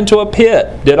him down into a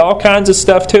pit. Did all kinds of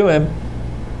stuff to him.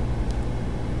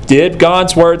 Did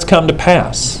God's words come to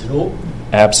pass? Nope.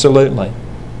 Absolutely.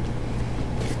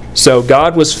 So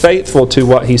God was faithful to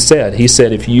what He said. He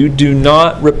said, if you do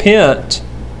not repent,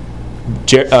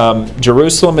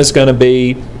 Jerusalem is going to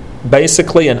be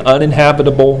basically an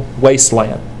uninhabitable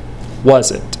wasteland.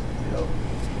 Was it?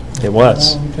 It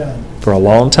was. For a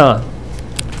long time.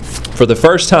 For the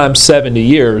first time 70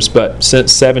 years, but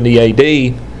since 70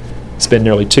 AD, it's been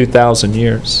nearly 2,000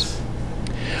 years.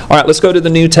 All right, let's go to the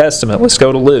New Testament. Let's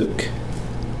go to Luke.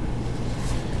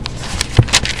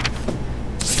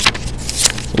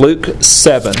 Luke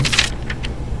 7.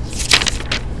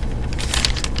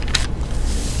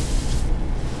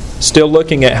 Still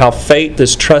looking at how faith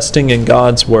is trusting in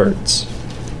God's words.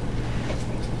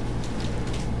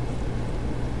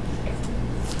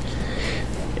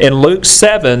 In Luke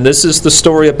 7, this is the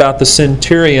story about the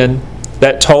centurion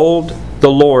that told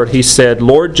the Lord, he said,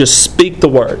 Lord, just speak the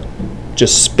word.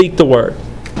 Just speak the word.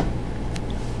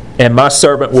 And my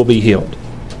servant will be healed.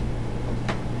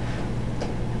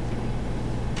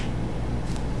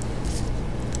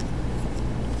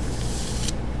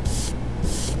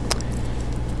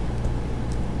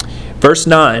 Verse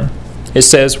 9, it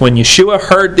says, when Yeshua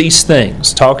heard these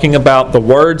things, talking about the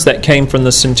words that came from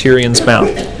the centurion's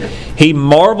mouth, he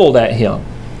marveled at him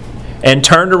and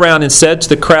turned around and said to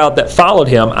the crowd that followed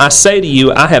him, I say to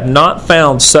you, I have not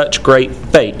found such great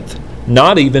faith,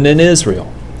 not even in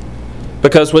Israel.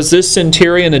 Because was this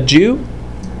centurion a Jew?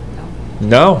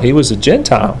 No, he was a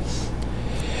Gentile.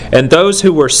 And those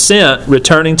who were sent,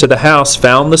 returning to the house,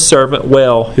 found the servant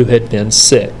well who had been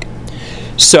sick.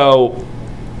 So,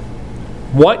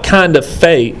 what kind of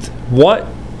faith, what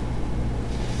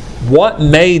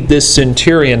made this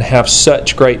centurion have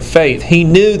such great faith? He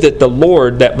knew that the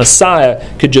Lord, that Messiah,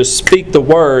 could just speak the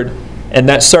word and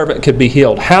that servant could be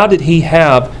healed. How did he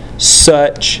have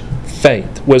such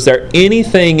faith? Was there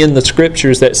anything in the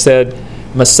Scriptures that said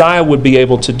Messiah would be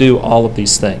able to do all of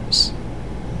these things?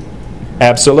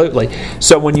 Absolutely.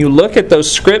 So when you look at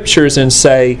those Scriptures and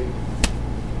say,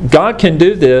 God can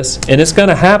do this and it's going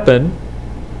to happen,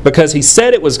 because He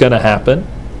said it was going to happen,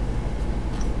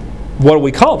 what do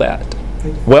we call that?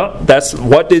 Well, that's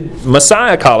what did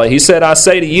Messiah call it? He said, I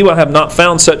say to you, I have not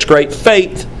found such great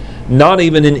faith, not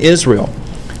even in Israel.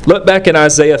 Look back at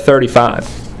Isaiah 35.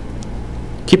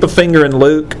 Keep a finger in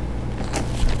Luke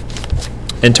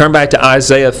and turn back to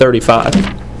Isaiah 35.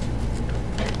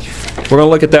 We're going to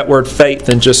look at that word faith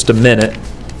in just a minute,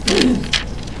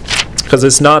 because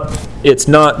it's not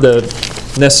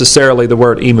necessarily the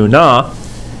word emunah,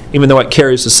 even though it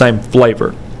carries the same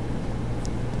flavor.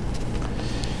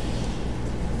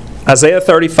 Isaiah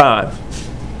 35,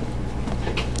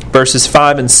 verses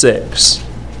 5 and 6.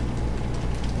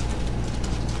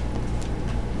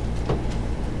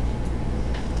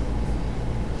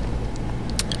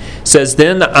 It says,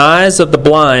 Then the eyes of the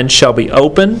blind shall be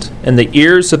opened, and the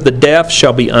ears of the deaf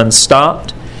shall be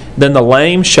unstopped. Then the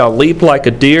lame shall leap like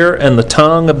a deer, and the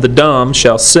tongue of the dumb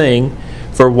shall sing.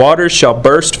 For waters shall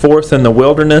burst forth in the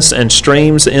wilderness and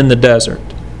streams in the desert.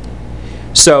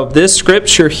 So this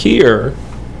scripture here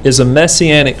is a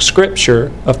messianic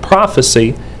scripture of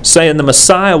prophecy saying the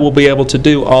Messiah will be able to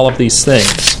do all of these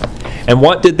things. And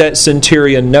what did that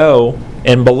centurion know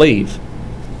and believe?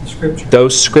 Scripture.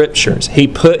 Those scriptures. He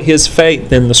put his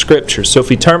faith in the scriptures. So if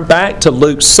we turn back to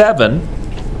Luke 7,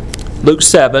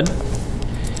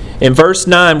 in verse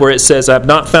 9 where it says, I have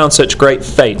not found such great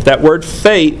faith. That word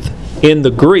faith in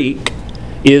the Greek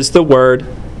is the word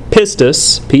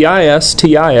pistis,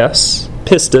 P-I-S-T-I-S,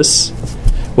 pistis,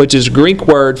 which is Greek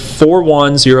word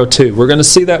 4102. We're going to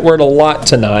see that word a lot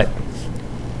tonight.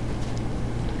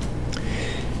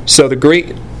 So the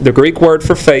Greek word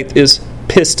for faith is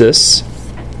pistis.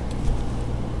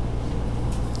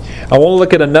 I want to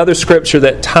look at another scripture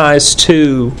that ties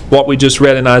to what we just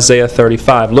read in Isaiah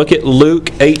 35. Look at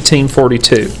Luke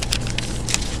 18:42.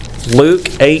 Luke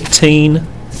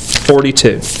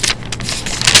 18:42.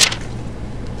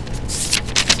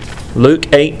 Luke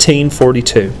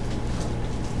 18:42.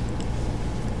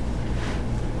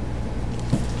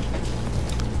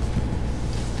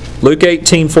 Luke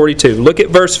 18:42. Look at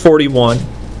verse 41.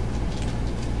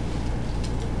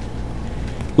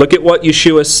 Look at what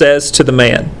Yeshua says to the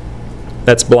man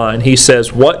that's blind. He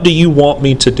says, What do you want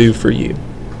me to do for you?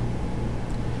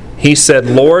 He said,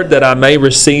 Lord, that I may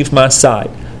receive my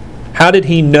sight. How did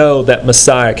he know that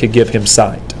Messiah could give him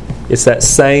sight? It's that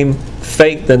same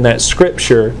faith in that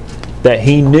scripture that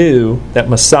he knew that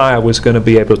Messiah was going to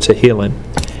be able to heal him.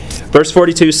 Verse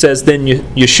 42 says, Then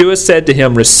Yeshua said to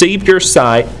him, Receive your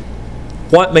sight.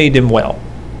 What made him well?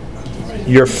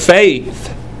 Your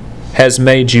faith has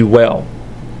made you well.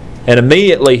 And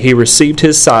immediately he received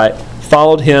his sight,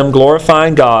 followed him,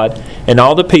 glorifying God, and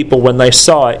all the people, when they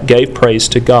saw it, gave praise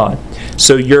to God.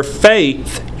 So your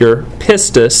faith, your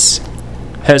pistis,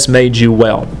 has made you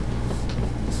well.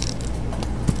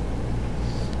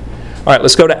 All right,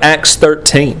 let's go to Acts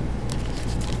 13.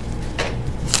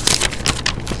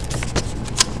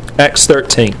 Acts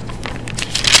 13.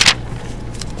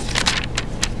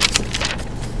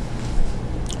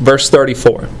 Verse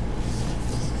 34.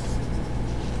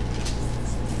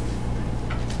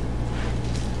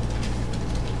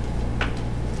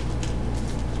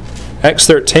 Acts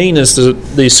 13 is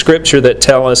the scripture that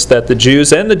tell us that the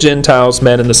Jews and the Gentiles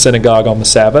met in the synagogue on the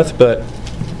Sabbath, but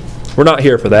we're not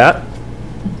here for that.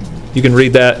 You can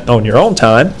read that on your own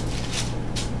time.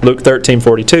 Luke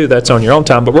 13:42, that's on your own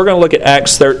time, but we're going to look at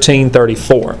Acts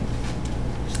 13:34.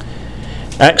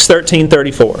 Acts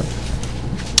 13:34.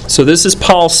 So this is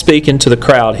Paul speaking to the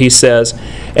crowd. He says,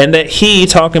 "And that he,"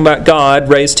 talking about God,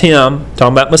 "raised him,"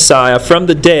 talking about Messiah, "from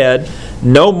the dead,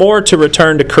 no more to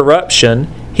return to corruption.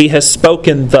 He has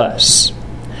spoken thus,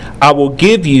 I will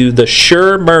give you the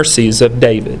sure mercies of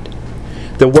David."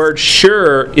 The word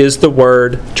sure is the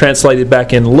word translated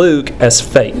back in Luke as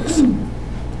faith.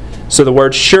 So the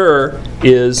word sure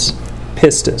is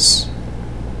pistis.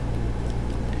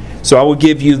 So I will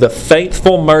give you the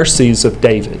faithful mercies of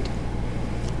David.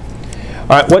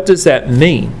 All right, what does that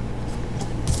mean?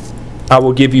 I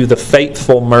will give you the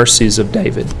faithful mercies of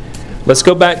David. Let's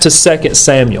go back to 2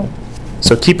 Samuel.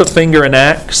 So keep a finger in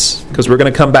Acts, because we're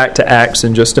going to come back to Acts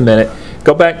in just a minute.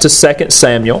 Go back to 2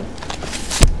 Samuel.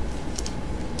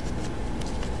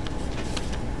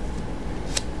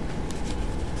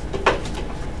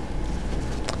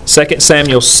 Second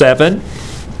Samuel 7,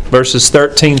 verses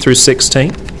 13 through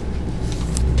 16.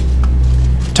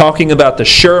 Talking about the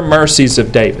sure mercies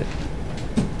of David.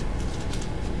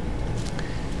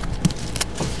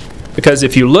 Because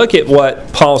if you look at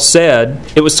what Paul said,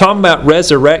 it was talking about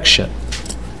resurrection.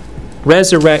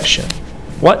 Resurrection.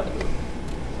 What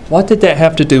did that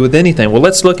have to do with anything? Well,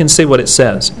 let's look and see what it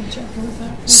says.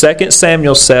 2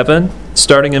 Samuel 7,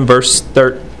 starting in verse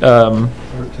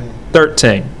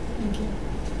 13.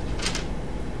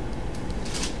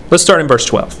 Let's start in verse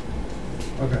 12.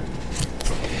 Okay.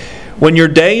 When your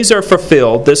days are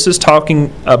fulfilled, this is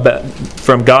talking about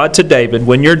from God to David,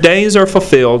 when your days are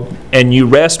fulfilled and you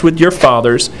rest with your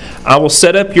fathers, I will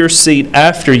set up your seed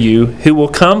after you, who will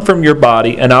come from your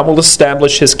body, and I will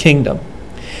establish his kingdom.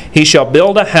 He shall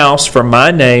build a house for my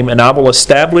name, and I will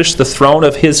establish the throne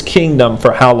of his kingdom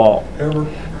for how long? Ever.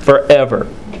 Forever.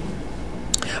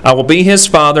 I will be his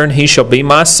father, and he shall be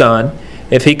my son.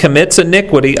 If he commits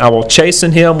iniquity, I will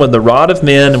chasten him with the rod of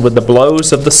men and with the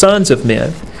blows of the sons of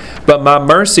men. But my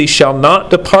mercy shall not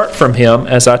depart from him,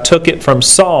 as I took it from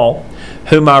Saul,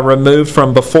 whom I removed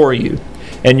from before you.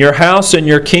 And your house and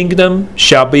your kingdom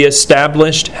shall be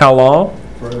established how long?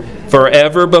 Forever.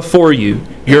 Forever before you.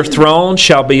 Your throne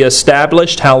shall be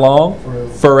established how long?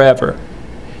 Forever.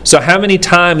 So how many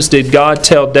times did God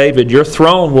tell David, your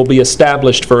throne will be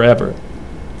established forever?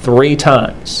 3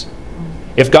 times.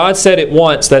 If God said it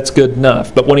once, that's good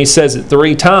enough. But when he says it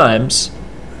 3 times,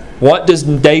 what does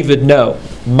David know?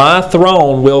 My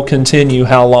throne will continue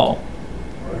how long?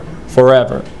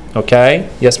 Forever. Okay?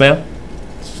 Yes, ma'am?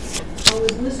 I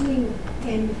was listening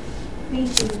and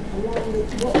thinking along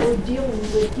with what we're dealing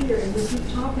with here, and we keep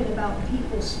talking about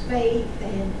people's faith,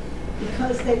 and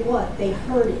because they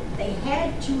heard it. They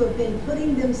had to have been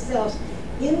putting themselves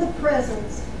in the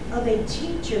presence of a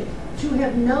teacher to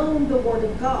have known the Word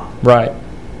of God. Right.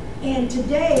 And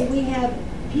today we have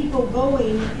people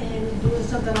going and doing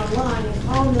something online and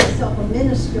calling themselves a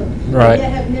minister, Right.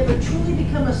 yet have never truly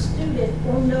become a student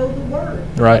or know the Word.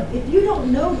 Right. If you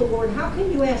don't know the Word, how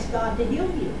can you ask God to heal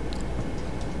you?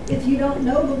 If you don't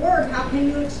know the Word, how can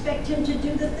you expect Him to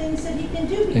do the things that He can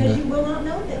do, because you will not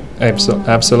know them?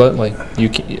 Absolutely.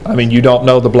 You don't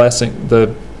know the blessing,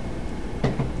 the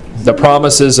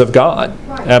promises of God.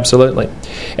 Right. Absolutely.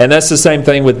 And that's the same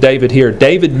thing with David here.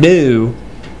 David knew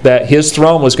that his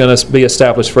throne was going to be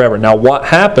established forever. Now, what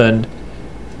happened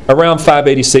around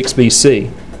 586 BC?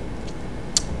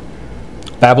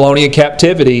 Babylonian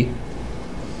captivity.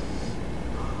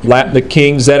 The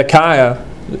king Zedekiah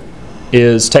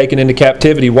is taken into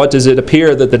captivity. What does it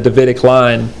appear that the Davidic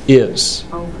line is?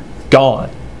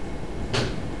 Gone.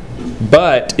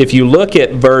 But if you look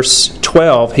at verse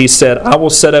 12, he said, I will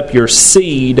set up your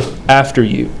seed after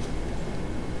you.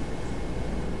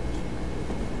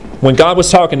 When God was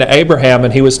talking to Abraham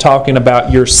and he was talking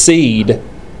about your seed,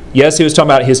 yes, he was talking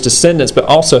about his descendants, but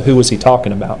also who was he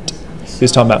talking about? He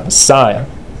was talking about Messiah.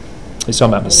 He's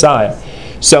talking about Messiah.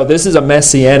 So this is a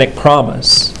messianic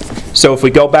promise. So if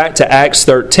we go back to Acts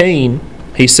 13,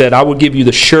 he said, I will give you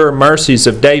the sure mercies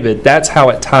of David. That's how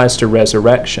it ties to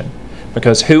resurrection.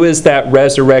 Because who is that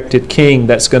resurrected king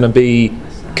that's going to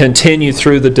continue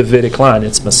through the Davidic line?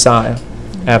 It's Messiah.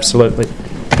 Absolutely.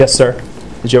 Yes, sir.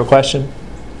 Did you have a question?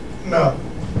 No.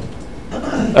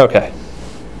 Okay.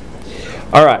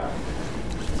 All right.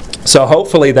 So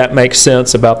hopefully that makes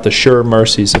sense about the sure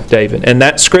mercies of David. And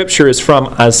that scripture is from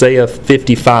Isaiah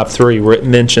 55:3, where it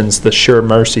mentions the sure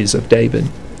mercies of David.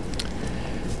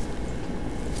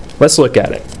 Let's look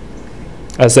at it.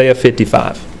 Isaiah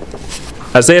 55.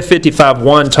 Isaiah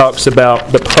 55:1 talks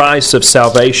about the price of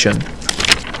salvation.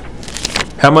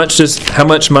 How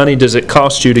much money does it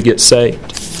cost you to get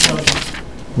saved?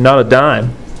 Not a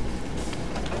dime.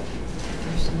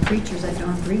 There's some preachers that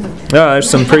don't agree with that. No, there's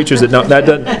some preachers that don't.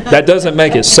 That doesn't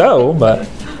make it so. But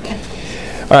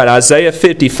all right, Isaiah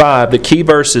 55. The key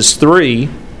verse is 3.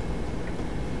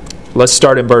 Let's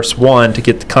start in verse 1 to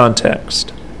get the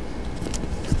context.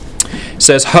 It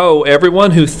says, "Ho,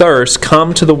 everyone who thirsts,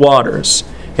 come to the waters.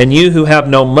 And you who have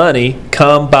no money,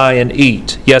 come buy and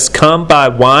eat. Yes, come buy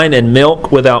wine and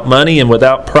milk without money and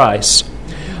without price.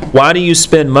 Why do you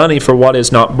spend money for what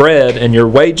is not bread, and your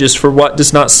wages for what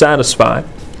does not satisfy?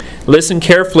 Listen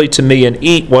carefully to me and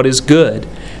eat what is good,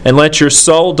 and let your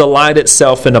soul delight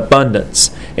itself in abundance.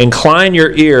 Incline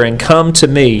your ear and come to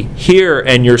me. Hear,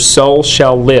 and your soul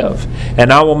shall live.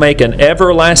 And I will make an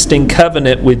everlasting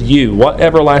covenant with you." What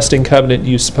everlasting covenant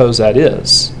do you suppose that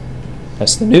is?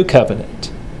 That's the new covenant.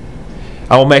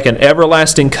 "I will make an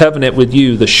everlasting covenant with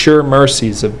you, the sure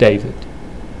mercies of David."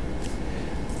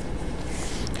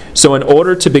 So in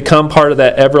order to become part of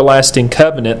that everlasting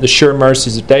covenant, the sure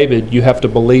mercies of David, you have to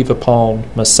believe upon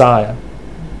Messiah.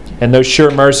 And those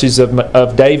sure mercies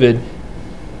of David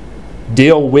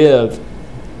deal with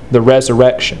the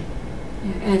resurrection.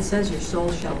 Yeah, and it says your soul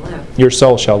shall live. Your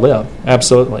soul shall live.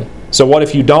 Absolutely. So what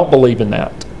if you don't believe in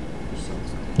that?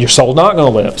 Your soul's not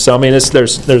going to live. So I mean,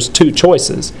 there's two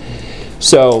choices.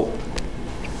 So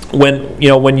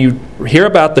when you hear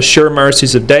about the sure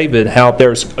mercies of David, how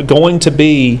there's going to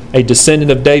be a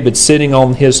descendant of David sitting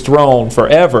on his throne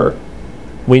forever,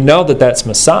 we know that that's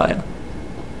Messiah.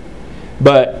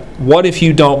 But what if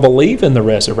you don't believe in the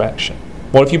resurrection?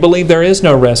 What if you believe there is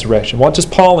no resurrection? What does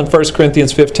Paul in 1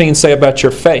 Corinthians 15 say about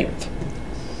your faith?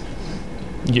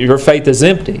 Your faith is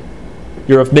empty.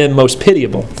 You're of men most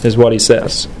pitiable, is what he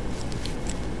says.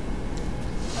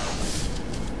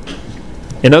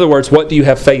 In other words, what do you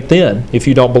have faith in if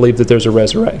you don't believe that there's a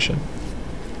resurrection?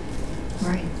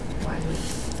 Right. Why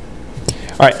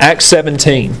would... All right, Acts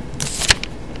 17.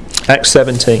 Acts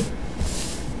 17.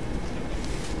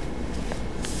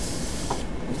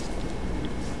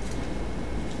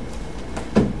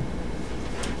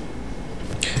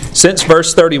 Since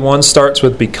verse 31 starts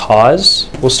with because,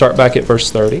 we'll start back at verse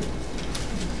 30.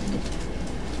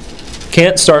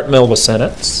 Can't start in the middle of a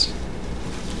sentence.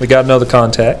 We got to know the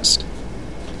context.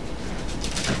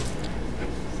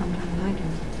 Sometimes I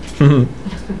do.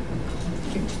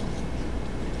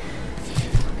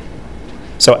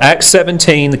 So Acts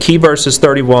 17, the key verse is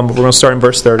 31, but we're going to start in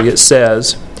verse 30. It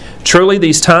says, "Truly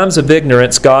these times of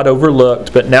ignorance God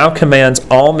overlooked, but now commands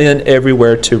all men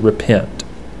everywhere to repent.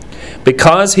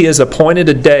 Because he has appointed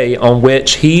a day on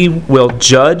which he will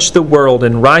judge the world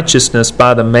in righteousness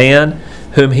by the man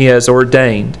whom he has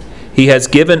ordained. He has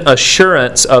given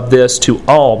assurance of this to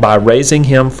all by raising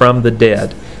him from the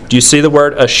dead." Do you see the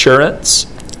word assurance?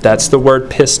 That's the word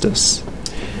pistis.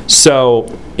 So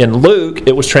in Luke,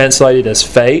 it was translated as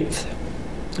faith.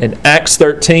 In Acts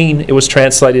 13, it was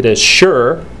translated as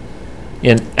sure.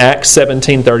 In Acts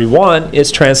 17:31,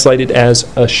 it's translated as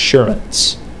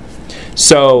assurance.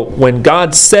 So when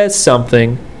God says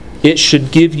something, it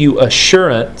should give you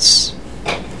assurance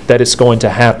that it's going to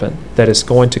happen, that it's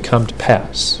going to come to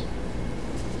pass.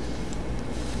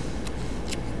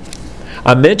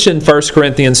 I mentioned 1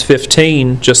 Corinthians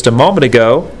 15 just a moment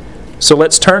ago, so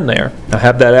let's turn there. I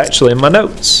have that actually in my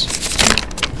notes.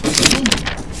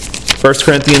 1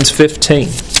 Corinthians 15.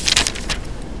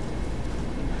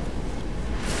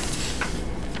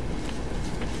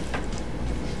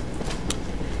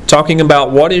 Talking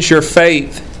about what is your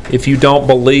faith if you don't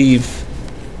believe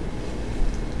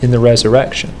in the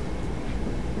resurrection.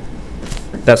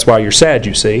 That's why you're sad,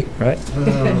 you see, right?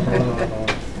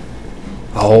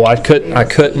 Oh, I couldn't. You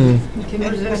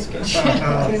can resist.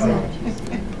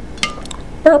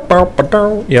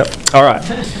 Yep. All right.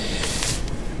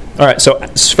 All right. So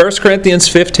 1 Corinthians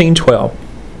 15:12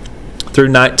 through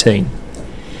 19.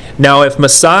 "Now, if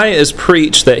Messiah is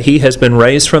preached that he has been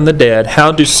raised from the dead,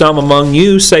 how do some among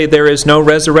you say there is no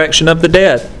resurrection of the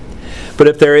dead? But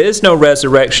if there is no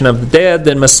resurrection of the dead,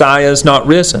 then Messiah is not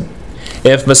risen.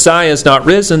 If Messiah is not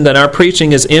risen, then our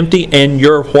preaching is empty, and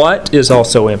your what is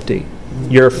also empty?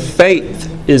 Your faith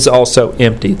is also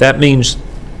empty." That means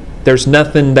there's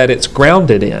nothing that it's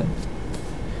grounded in.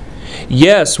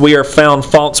 "Yes, we are found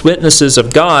false witnesses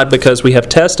of God, because we have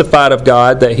testified of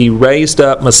God that he raised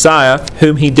up Messiah,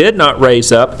 whom he did not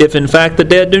raise up, if in fact the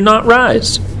dead do not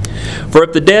rise. For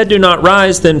if the dead do not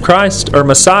rise, then Christ or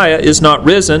Messiah is not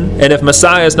risen, and if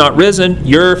Messiah is not risen,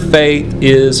 your faith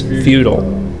is futile.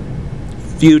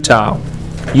 Futile.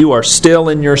 You are still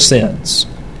in your sins.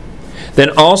 Then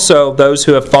also those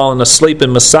who have fallen asleep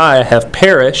in Messiah have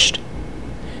perished.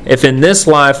 If in this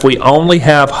life we only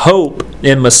have hope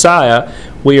in Messiah,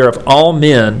 we are of all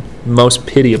men most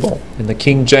pitiable. And the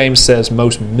King James says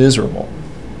most miserable.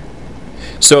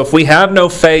 So if we have no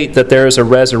faith that there is a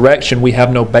resurrection, we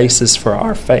have no basis for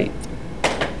our faith.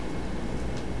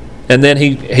 And then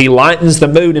he lightens the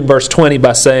mood in verse 20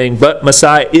 by saying, but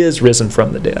Messiah is risen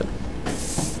from the dead.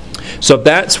 So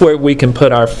that's where we can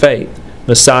put our faith.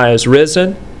 Messiah is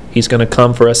risen. He's going to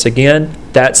come for us again.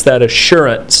 That's that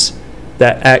assurance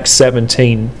that Acts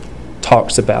 17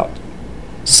 talks about.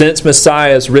 Since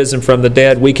Messiah is risen from the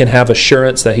dead, we can have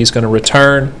assurance that He's going to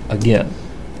return again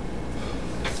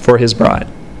for His bride.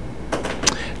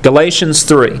 Galatians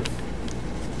 3.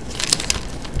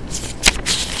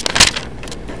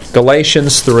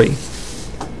 Galatians 3.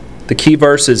 The key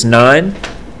verse is 9,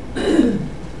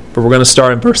 but we're going to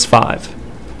start in verse 5.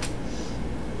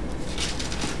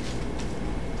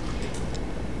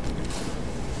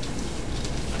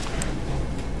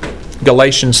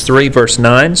 Galatians 3, verse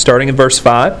 9, starting in verse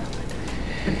 5.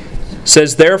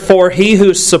 Says, therefore, he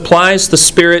who supplies the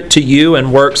Spirit to you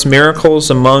and works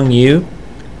miracles among you,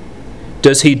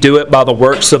 does he do it by the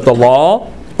works of the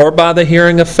law or by the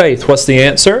hearing of faith? What's the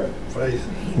answer?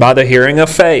 Faith. By the hearing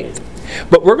of faith.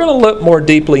 But we're going to look more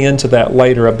deeply into that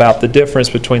later about the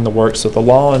difference between the works of the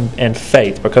law and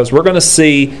faith, because we're going to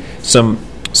see some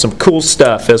cool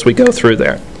stuff as we go through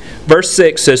there. Verse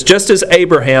 6 says, just as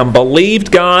Abraham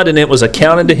believed God and it was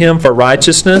accounted to him for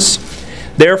righteousness,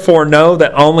 therefore know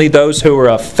that only those who are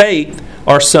of faith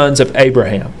are sons of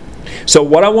Abraham. So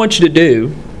what I want you to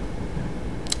do,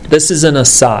 this is an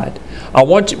aside. I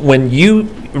want you, when you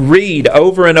read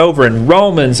over and over in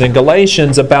Romans and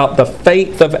Galatians about the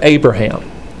faith of Abraham,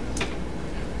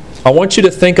 I want you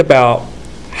to think about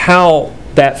how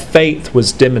that faith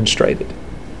was demonstrated.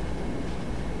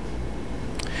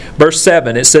 Verse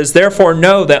 7, it says, therefore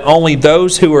know that only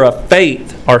those who are of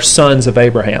faith are sons of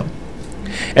Abraham.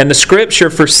 And the Scripture,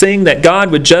 foreseeing that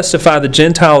God would justify the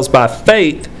Gentiles by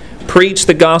faith, preached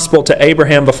the gospel to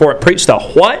Abraham before it. Preached the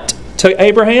what to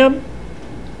Abraham?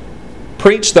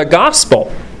 Preached the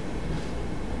gospel.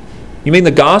 You mean the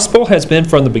gospel has been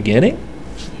from the beginning?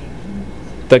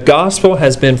 The gospel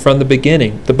has been from the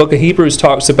beginning. The book of Hebrews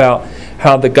talks about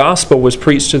how the gospel was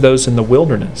preached to those in the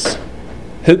wilderness.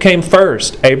 Who came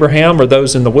first, Abraham or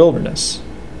those in the wilderness?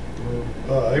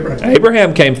 Abraham.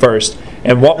 Abraham came first.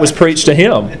 And what was preached to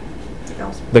him?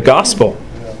 The gospel.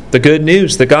 The good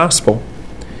news, the gospel.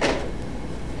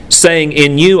 Saying,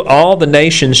 in you all the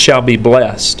nations shall be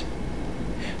blessed.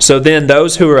 So then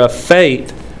those who are of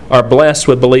faith are blessed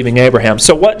with believing Abraham.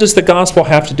 So what does the gospel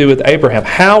have to do with Abraham?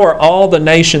 How are all the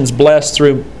nations blessed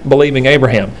through believing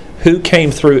Abraham? Who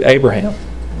came through Abraham?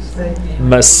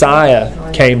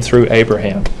 Messiah came through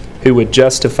Abraham, who would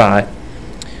justify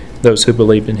those who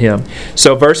believed in him.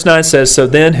 So verse 9 says, so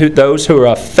then those who are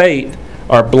of faith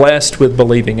are blessed with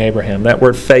believing Abraham. That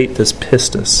word faith is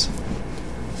pistis.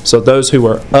 So those who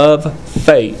are of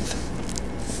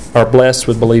faith are blessed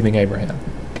with believing Abraham.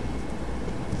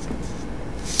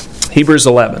 Hebrews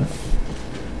 11.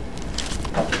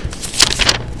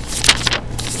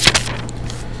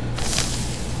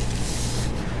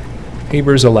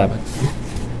 Hebrews 11.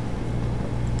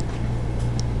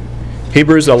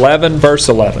 Hebrews 11, verse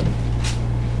 11.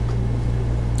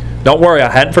 Don't worry, I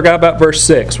hadn't forgot about verse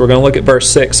 6. We're going to look at verse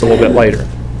 6 a little bit later.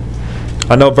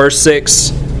 I know verse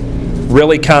 6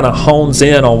 really kind of hones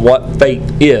in on what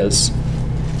faith is.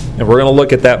 And we're going to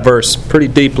look at that verse pretty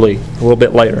deeply a little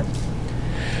bit later.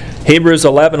 Hebrews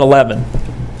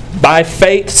 11:11. By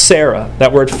faith Sarah,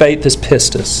 that word faith is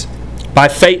pistis. By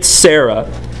faith Sarah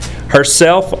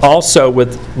herself also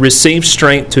received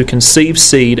strength to conceive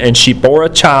seed, and she bore a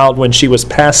child when she was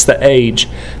past the age,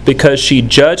 because she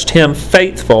judged him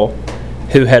faithful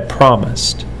who had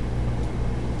promised.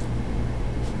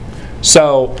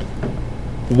 So,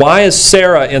 why is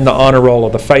Sarah in the honor roll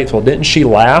of the faithful? Didn't she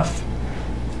laugh?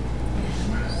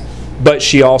 But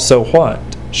she also what?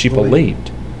 She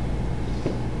believed.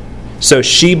 So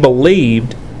she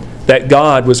believed that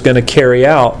God was going to carry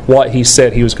out what He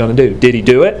said He was going to do. Did He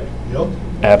do it? Yep.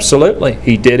 Absolutely.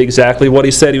 He did exactly what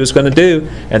He said He was going to do,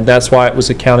 and that's why it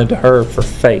was accounted to her for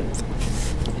faith.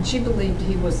 And she believed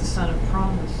he was the son of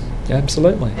promise.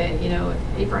 Absolutely. And,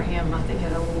 Abraham, I think,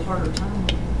 had a little harder time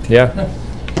with him. Yeah.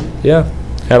 Yeah.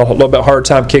 Had a little bit harder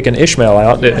time kicking Ishmael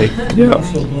out, didn't he? He Yeah.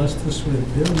 also blessed us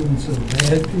with billions of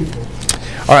bad people.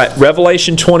 All right,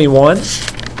 Revelation 21.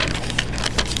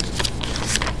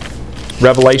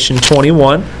 Revelation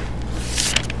 21.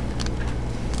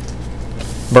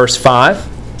 Verse 5.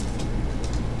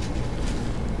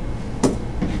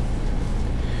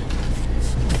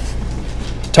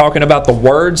 talking about the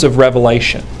words of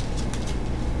revelation.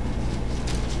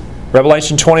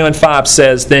 Revelation 21:5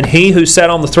 says, "Then he who sat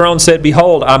on the throne said,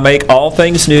 Behold, I make all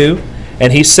things new.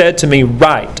 And he said to me,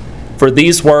 Write, for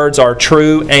these words are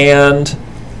true and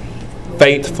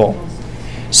faithful."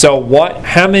 So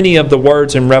how many of the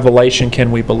words in Revelation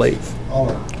can we believe?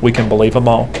 All. We can believe them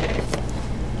all.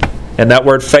 And that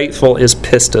word faithful is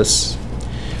pistis.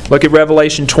 Look at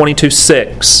Revelation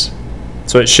 22:6.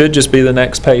 So it should just be the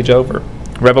next page over.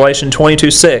 Revelation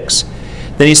 22:6.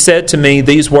 "Then he said to me,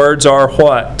 These words are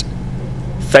what?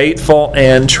 Faithful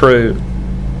and true.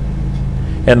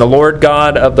 And the Lord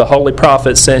God of the holy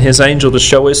prophets sent his angel to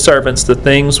show his servants the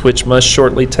things which must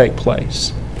shortly take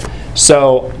place."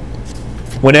 So,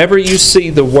 whenever you see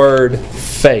the word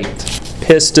faith,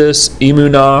 pistis,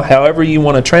 emunah, however you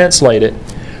want to translate it,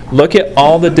 look at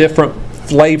all the different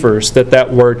flavors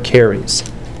that word carries.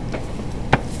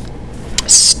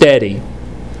 Steady,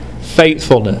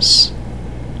 faithfulness,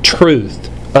 truth,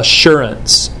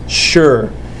 assurance, sure.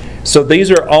 So these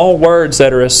are all words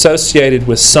that are associated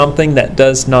with something that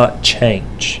does not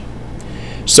change.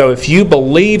 So if you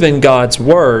believe in God's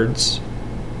words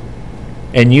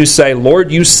and you say,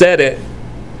 "Lord, you said it,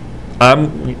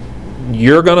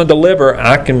 you're going to deliver,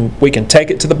 we can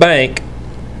take it to the bank,"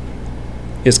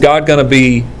 is God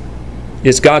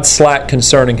slack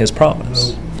concerning his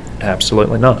promise? No.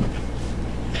 Absolutely not.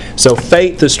 So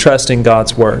faith is trusting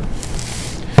God's word.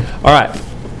 All right.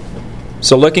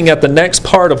 So looking at the next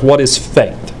part of what is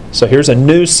faith. So here's a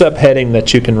new subheading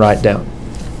that you can write down.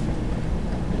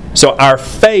 So our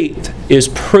faith is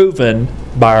proven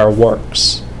by our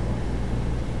works.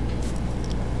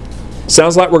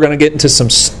 Sounds like we're going to get into some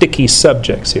sticky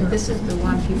subjects here. This is the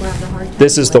one people have the hard time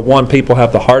This is the one people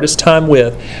have the hardest time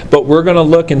with, but we're going to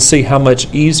look and see how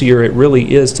much easier it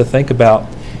really is to think about.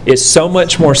 It's so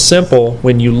much more simple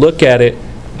when you look at it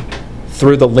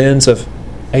through the lens of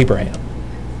Abraham.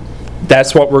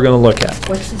 That's what we're going to look at.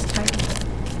 What's this title?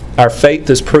 Our faith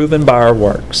is proven by our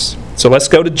works. So let's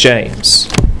go to James.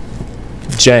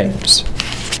 James.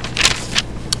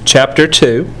 Chapter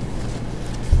 2.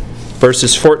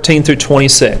 Verses 14 through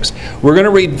 26. We're going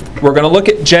to look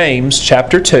at James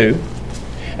chapter 2.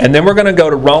 And then we're going to go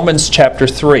to Romans chapter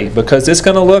 3. Because it's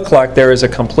going to look like there is a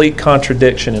complete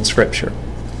contradiction in Scripture.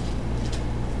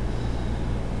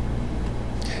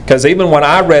 Because even when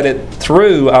I read it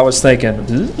through, I was thinking,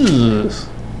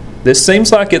 this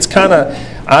seems like it's kind of,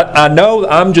 I know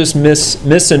I'm just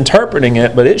misinterpreting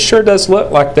it, but it sure does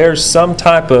look like there's some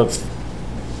type of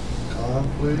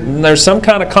conflict. There's some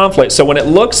kind of conflict. So when it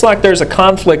looks like there's a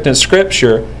conflict in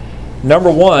Scripture,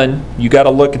 number one, you got to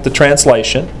look at the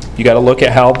translation. You got to look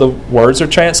at how the words are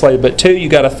translated. But two, you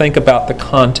got to think about the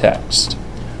context.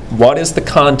 What is the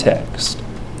context?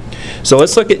 So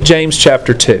let's look at James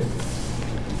chapter 2.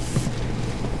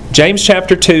 James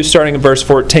chapter 2, starting in verse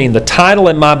 14. The title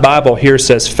in my Bible here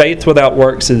says, Faith without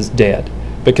works is dead.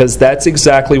 Because that's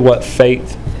exactly what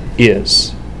faith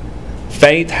is.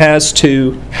 Faith has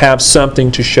to have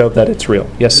something to show that it's real.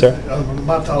 Yes, sir?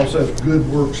 My title says, Good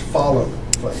works follow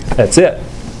faith. That's it.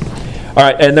 All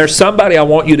right, and there's somebody I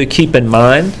want you to keep in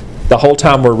mind the whole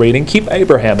time we're reading. Keep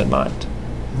Abraham in mind.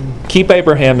 Keep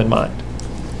Abraham in mind.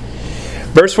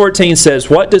 Verse 14 says,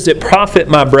 What does it profit,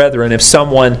 my brethren, if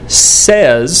someone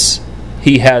says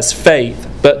he has faith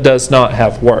but does not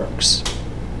have works?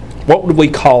 What would we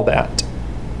call that?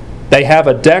 They have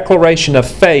a declaration of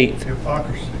faith,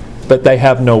 Hypocrisy, but they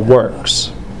have no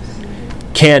works.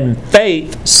 Can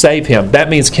faith save him? That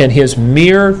means, can his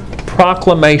mere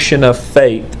proclamation of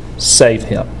faith save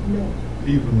him?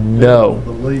 even No.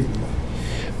 believe.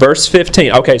 Verse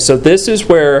 15. Okay, so this is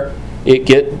where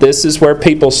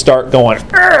people start going,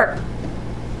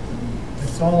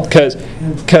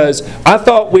 because I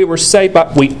thought we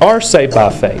are saved by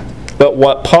faith. But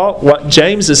what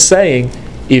James is saying,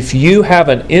 if you have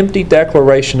an empty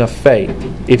declaration of faith,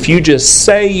 if you just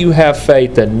say you have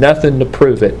faith and nothing to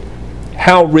prove it,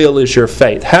 how real is your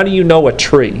faith? How do you know a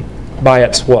tree? By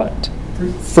its what?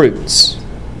 Fruits.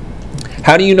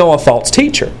 How do you know a false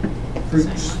teacher?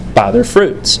 Fruits. By their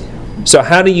fruits. So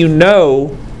how do you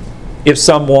know if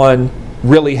someone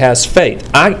really has faith?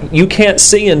 You can't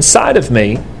see inside of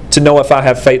me to know if I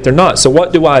have faith or not. So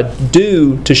what do I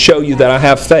do to show you that I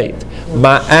have faith?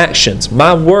 My actions,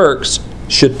 my works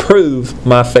should prove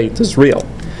my faith is real.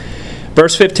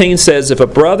 Verse 15 says, If a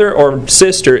brother or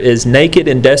sister is naked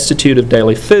and destitute of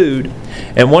daily food,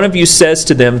 and one of you says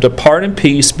to them, Depart in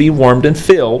peace, be warmed and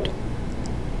filled,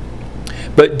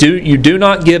 but you do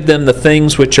not give them the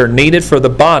things which are needed for the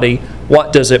body,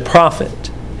 what does it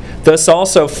profit? Thus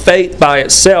also faith by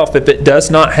itself, if it does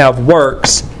not have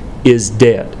works, is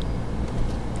dead.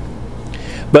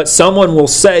 But someone will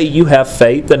say, you have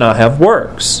faith and I have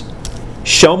works.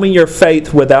 Show me your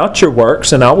faith without your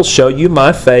works, and I will show you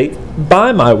my faith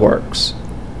by my works.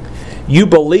 You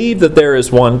believe that there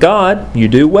is one God, you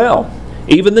do well.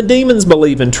 Even the demons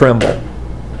believe and tremble.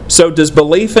 So does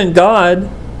belief in God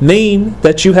mean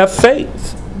that you have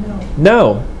faith?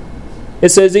 No. It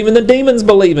says even the demons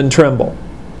believe and tremble.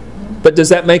 But does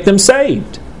that make them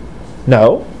saved?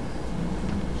 No.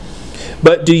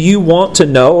 But do you want to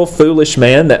know, O foolish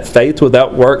man, that faith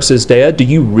without works is dead? Do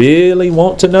you really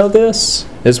want to know this?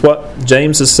 Is what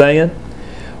James is saying.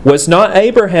 Was not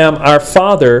Abraham our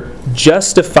father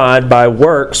justified by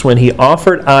works when he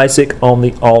offered Isaac on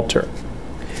the altar?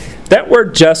 That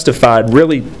word justified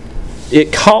really,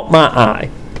 it caught my eye.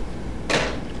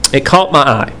 It caught my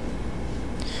eye.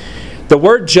 The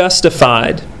word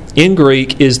justified in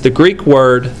Greek is the Greek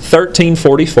word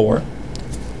 1344.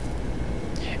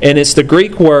 And it's the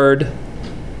Greek word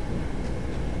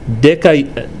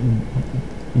dikaiō.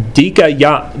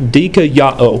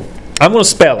 I'm going to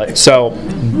spell it. So,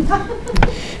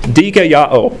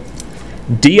 dikaiō.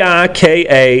 D-I-K-A-I-O-O.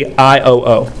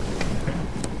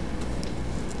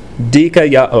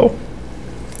 Dikaiō.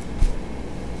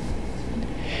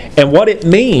 And what it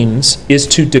means is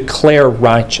to declare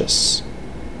righteous.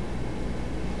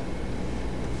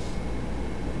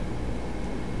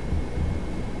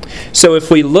 So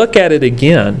if we look at it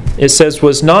again, it says,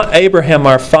 was not Abraham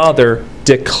our father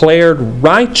declared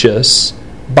righteous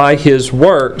by his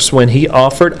works when he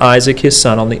offered Isaac his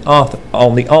son on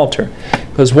the altar?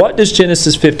 Because what does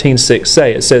Genesis 15:6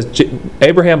 say? It says,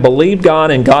 Abraham believed God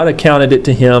and God accounted it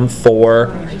to him for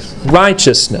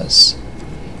righteousness.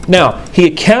 Now, he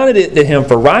accounted it to him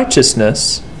for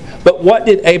righteousness, but what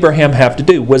did Abraham have to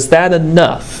do? Was that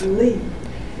enough?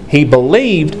 He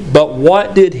believed, but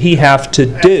what did he have to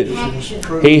do?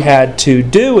 He had to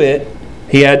do it.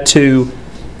 He had to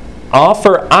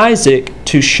offer Isaac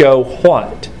to show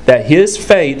what? That his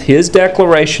faith, his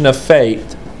declaration of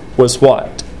faith was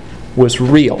what? Was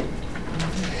real.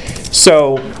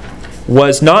 So,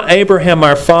 was not Abraham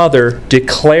our father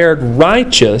declared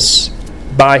righteous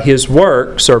by his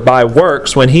works, or by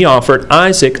works, when he offered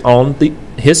Isaac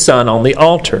his son on the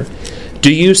altar?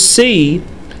 Do you see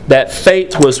that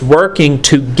faith was working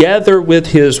together with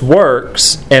his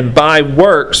works, and by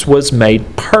works was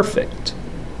made perfect?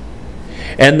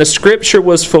 And the scripture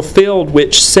was fulfilled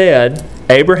which said,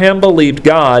 Abraham believed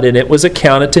God, and it was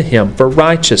accounted to him for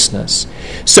righteousness.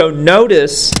 So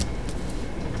notice,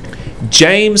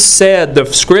 James said the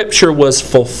scripture was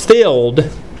fulfilled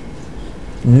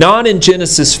not in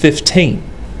Genesis 15,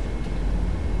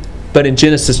 but in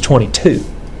Genesis 22.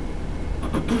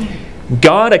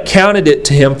 God accounted it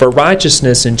to him for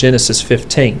righteousness in Genesis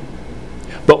 15.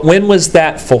 But when was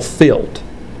that fulfilled?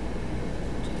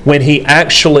 When he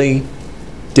actually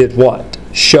did what?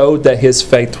 Showed that his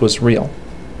faith was real.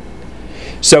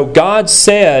 So God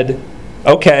said,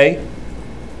 okay,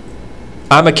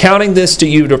 I'm accounting this to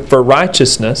you for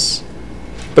righteousness,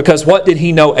 because what did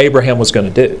he know Abraham was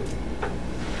going to do?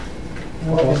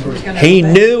 He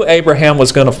knew Abraham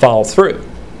was going to follow through.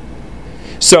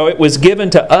 So it was given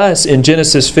to us in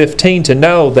Genesis 15 to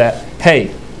know that,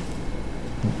 hey,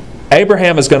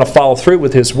 Abraham is going to follow through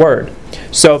with his word.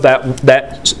 So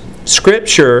that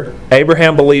scripture,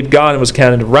 Abraham believed God and was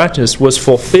counted to righteousness, was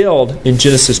fulfilled in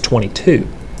Genesis 22.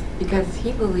 Because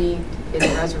he believed in the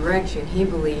resurrection. He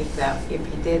believed that if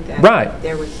he did that, right,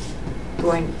 there was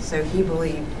going. So he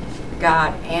believed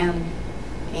God and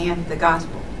the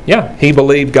gospel. Yeah, he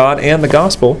believed God and the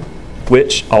gospel,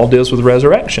 which all deals with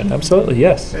resurrection. Absolutely,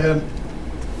 yes. And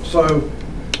so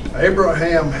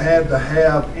Abraham had to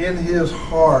have in his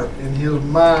heart, in his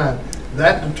mind,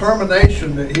 that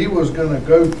determination that he was going to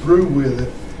go through with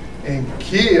it and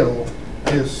kill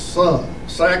his son,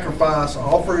 sacrifice,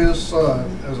 offer his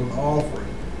son as an offering.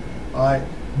 All right?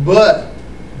 But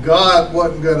God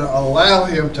wasn't going to allow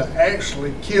him to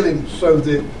actually kill him so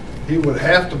that he would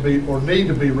have to be or need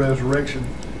to be resurrected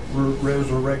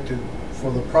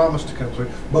for the promise to come through,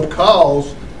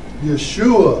 because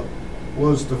Yeshua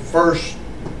was the first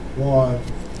one.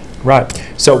 Right.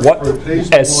 So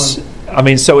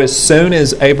so as soon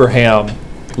as Abraham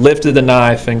lifted the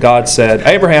knife and God said,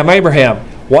 Abraham, Abraham,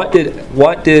 what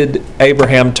did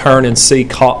Abraham turn and see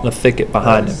caught in the thicket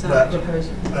behind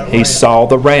him? He saw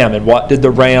the ram. And what did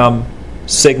the ram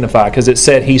signify? Because it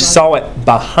said he saw it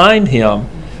behind him,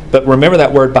 but remember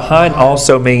that word behind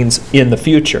also means in the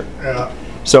future. Yeah.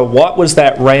 So what was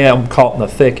that ram caught in the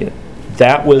thicket?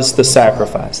 That was the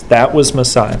sacrifice. That was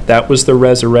Messiah. That was the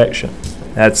resurrection.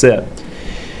 That's it.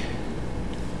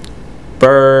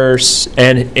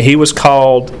 And he was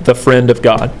called the friend of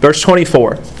God. Verse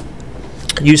 24.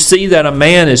 you see that a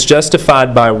man is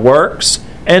justified by works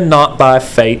and not by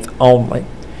faith only.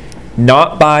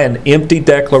 Not by an empty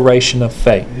declaration of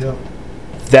faith. Yeah.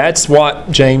 That's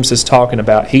what James is talking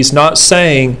about. He's not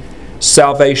saying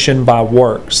salvation by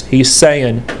works. He's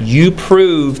saying you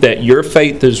prove that your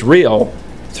faith is real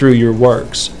through your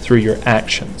works, through your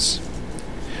actions.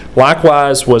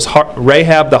 Likewise, was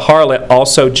Rahab the harlot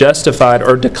also justified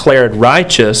or declared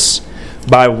righteous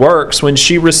by works when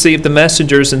she received the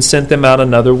messengers and sent them out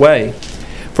another way?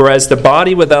 For as the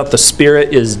body without the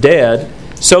spirit is dead,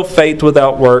 so faith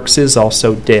without works is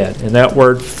also dead. And that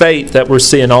word faith that we're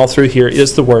seeing all through here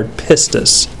is the word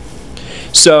pistis.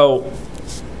 So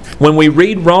when we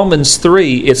read Romans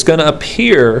 3, it's going to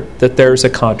appear that there's a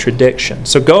contradiction.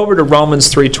 So go over to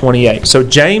Romans 3:28. So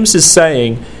James is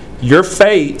saying your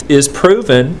faith is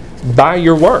proven by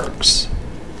your works.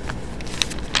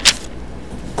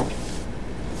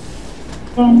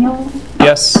 Daniel,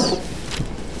 Yes.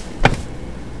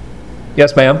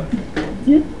 Yes, ma'am.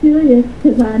 just curious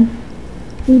because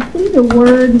we see the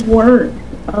word work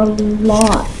a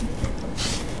lot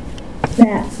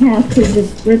that passage of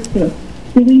scripture.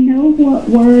 Do we know what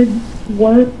word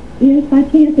work is by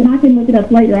chance? And I can look it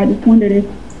up later. I just wondered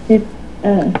if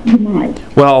you might.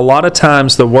 Well, a lot of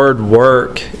times the word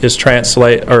work is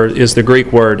is the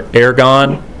Greek word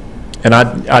ergon, and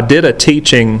I did a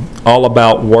teaching all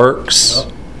about works.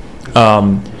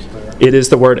 It is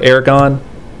the word ergon,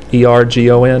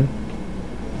 E-R-G-O-N.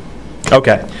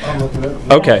 Okay. I'll look it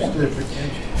up. Okay.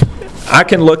 I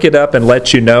can look it up and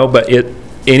let you know, but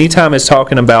anytime it's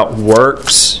talking about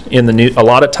works in the a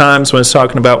lot of times when it's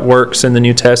talking about works in the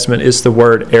New Testament, it's the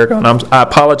word ergon. I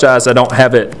apologize, I don't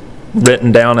have it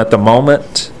written down at the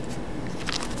moment.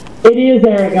 It is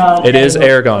Aragon. It is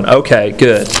ergon. Okay,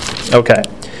 good. Okay.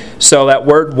 So that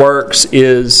word works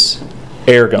is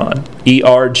ergon,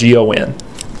 E-R-G-O-N.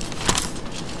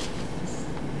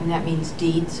 And that means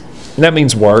deeds. And that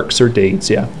means works or deeds,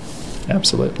 yeah.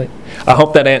 Absolutely. I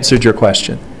hope that answered your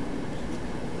question.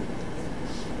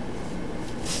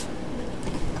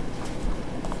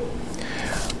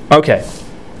 Okay.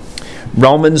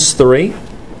 Romans 3.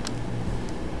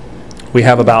 We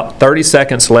have about 30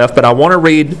 seconds left, but I want to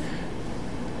read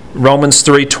Romans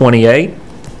 3:28,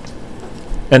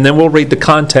 and then we'll read the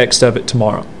context of it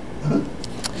tomorrow. All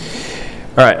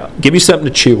right, I'll give you something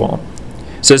to chew on.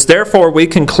 It says, therefore we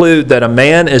conclude that a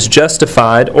man is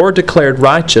justified or declared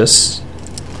righteous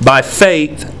by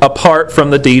faith apart from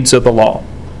the deeds of the law.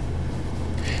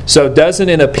 So doesn't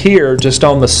it appear just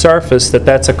on the surface that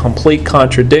that's a complete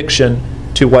contradiction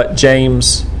to what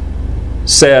James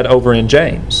said over in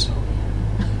James?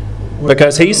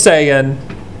 Because he's saying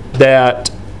that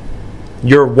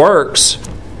your works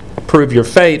prove your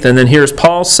faith, and then here's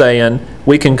Paul saying,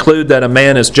 we conclude that a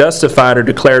man is justified or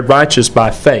declared righteous by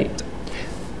faith.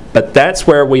 But that's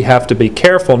where we have to be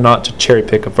careful not to cherry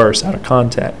pick a verse out of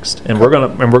context, and we're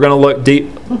gonna look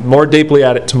more deeply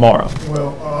at it tomorrow.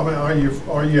 Well, I mean,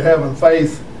 are you having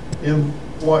faith in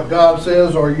what God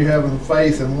says, or are you having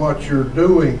faith in what you're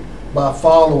doing by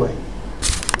following?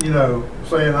 You know,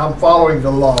 saying I'm following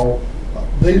the law.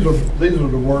 These are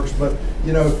the works, but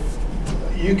you know,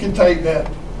 you can take that.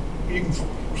 You can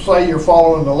say you're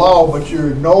following the law, but you're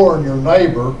ignoring your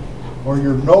neighbor. Or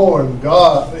you're ignoring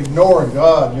God,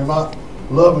 you're not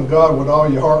loving God with all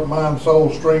your heart, mind, soul,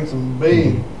 strength, and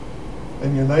being,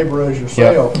 and your neighbor as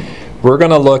yourself. Yep. We're going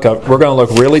to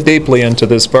look really deeply into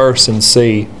this verse and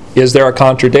see, is there a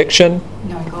contradiction?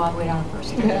 Knowing God, we don't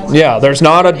first. Yeah, there's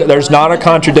not a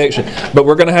contradiction, but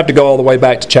we're going to have to go all the way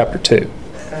back to chapter 2.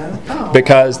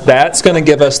 Because that's going to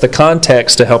give us the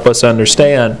context to help us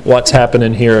understand what's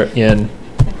happening here in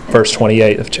verse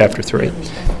 28 of chapter 3.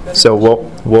 So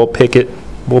we'll pick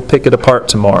it apart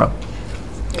tomorrow,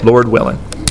 Lord willing.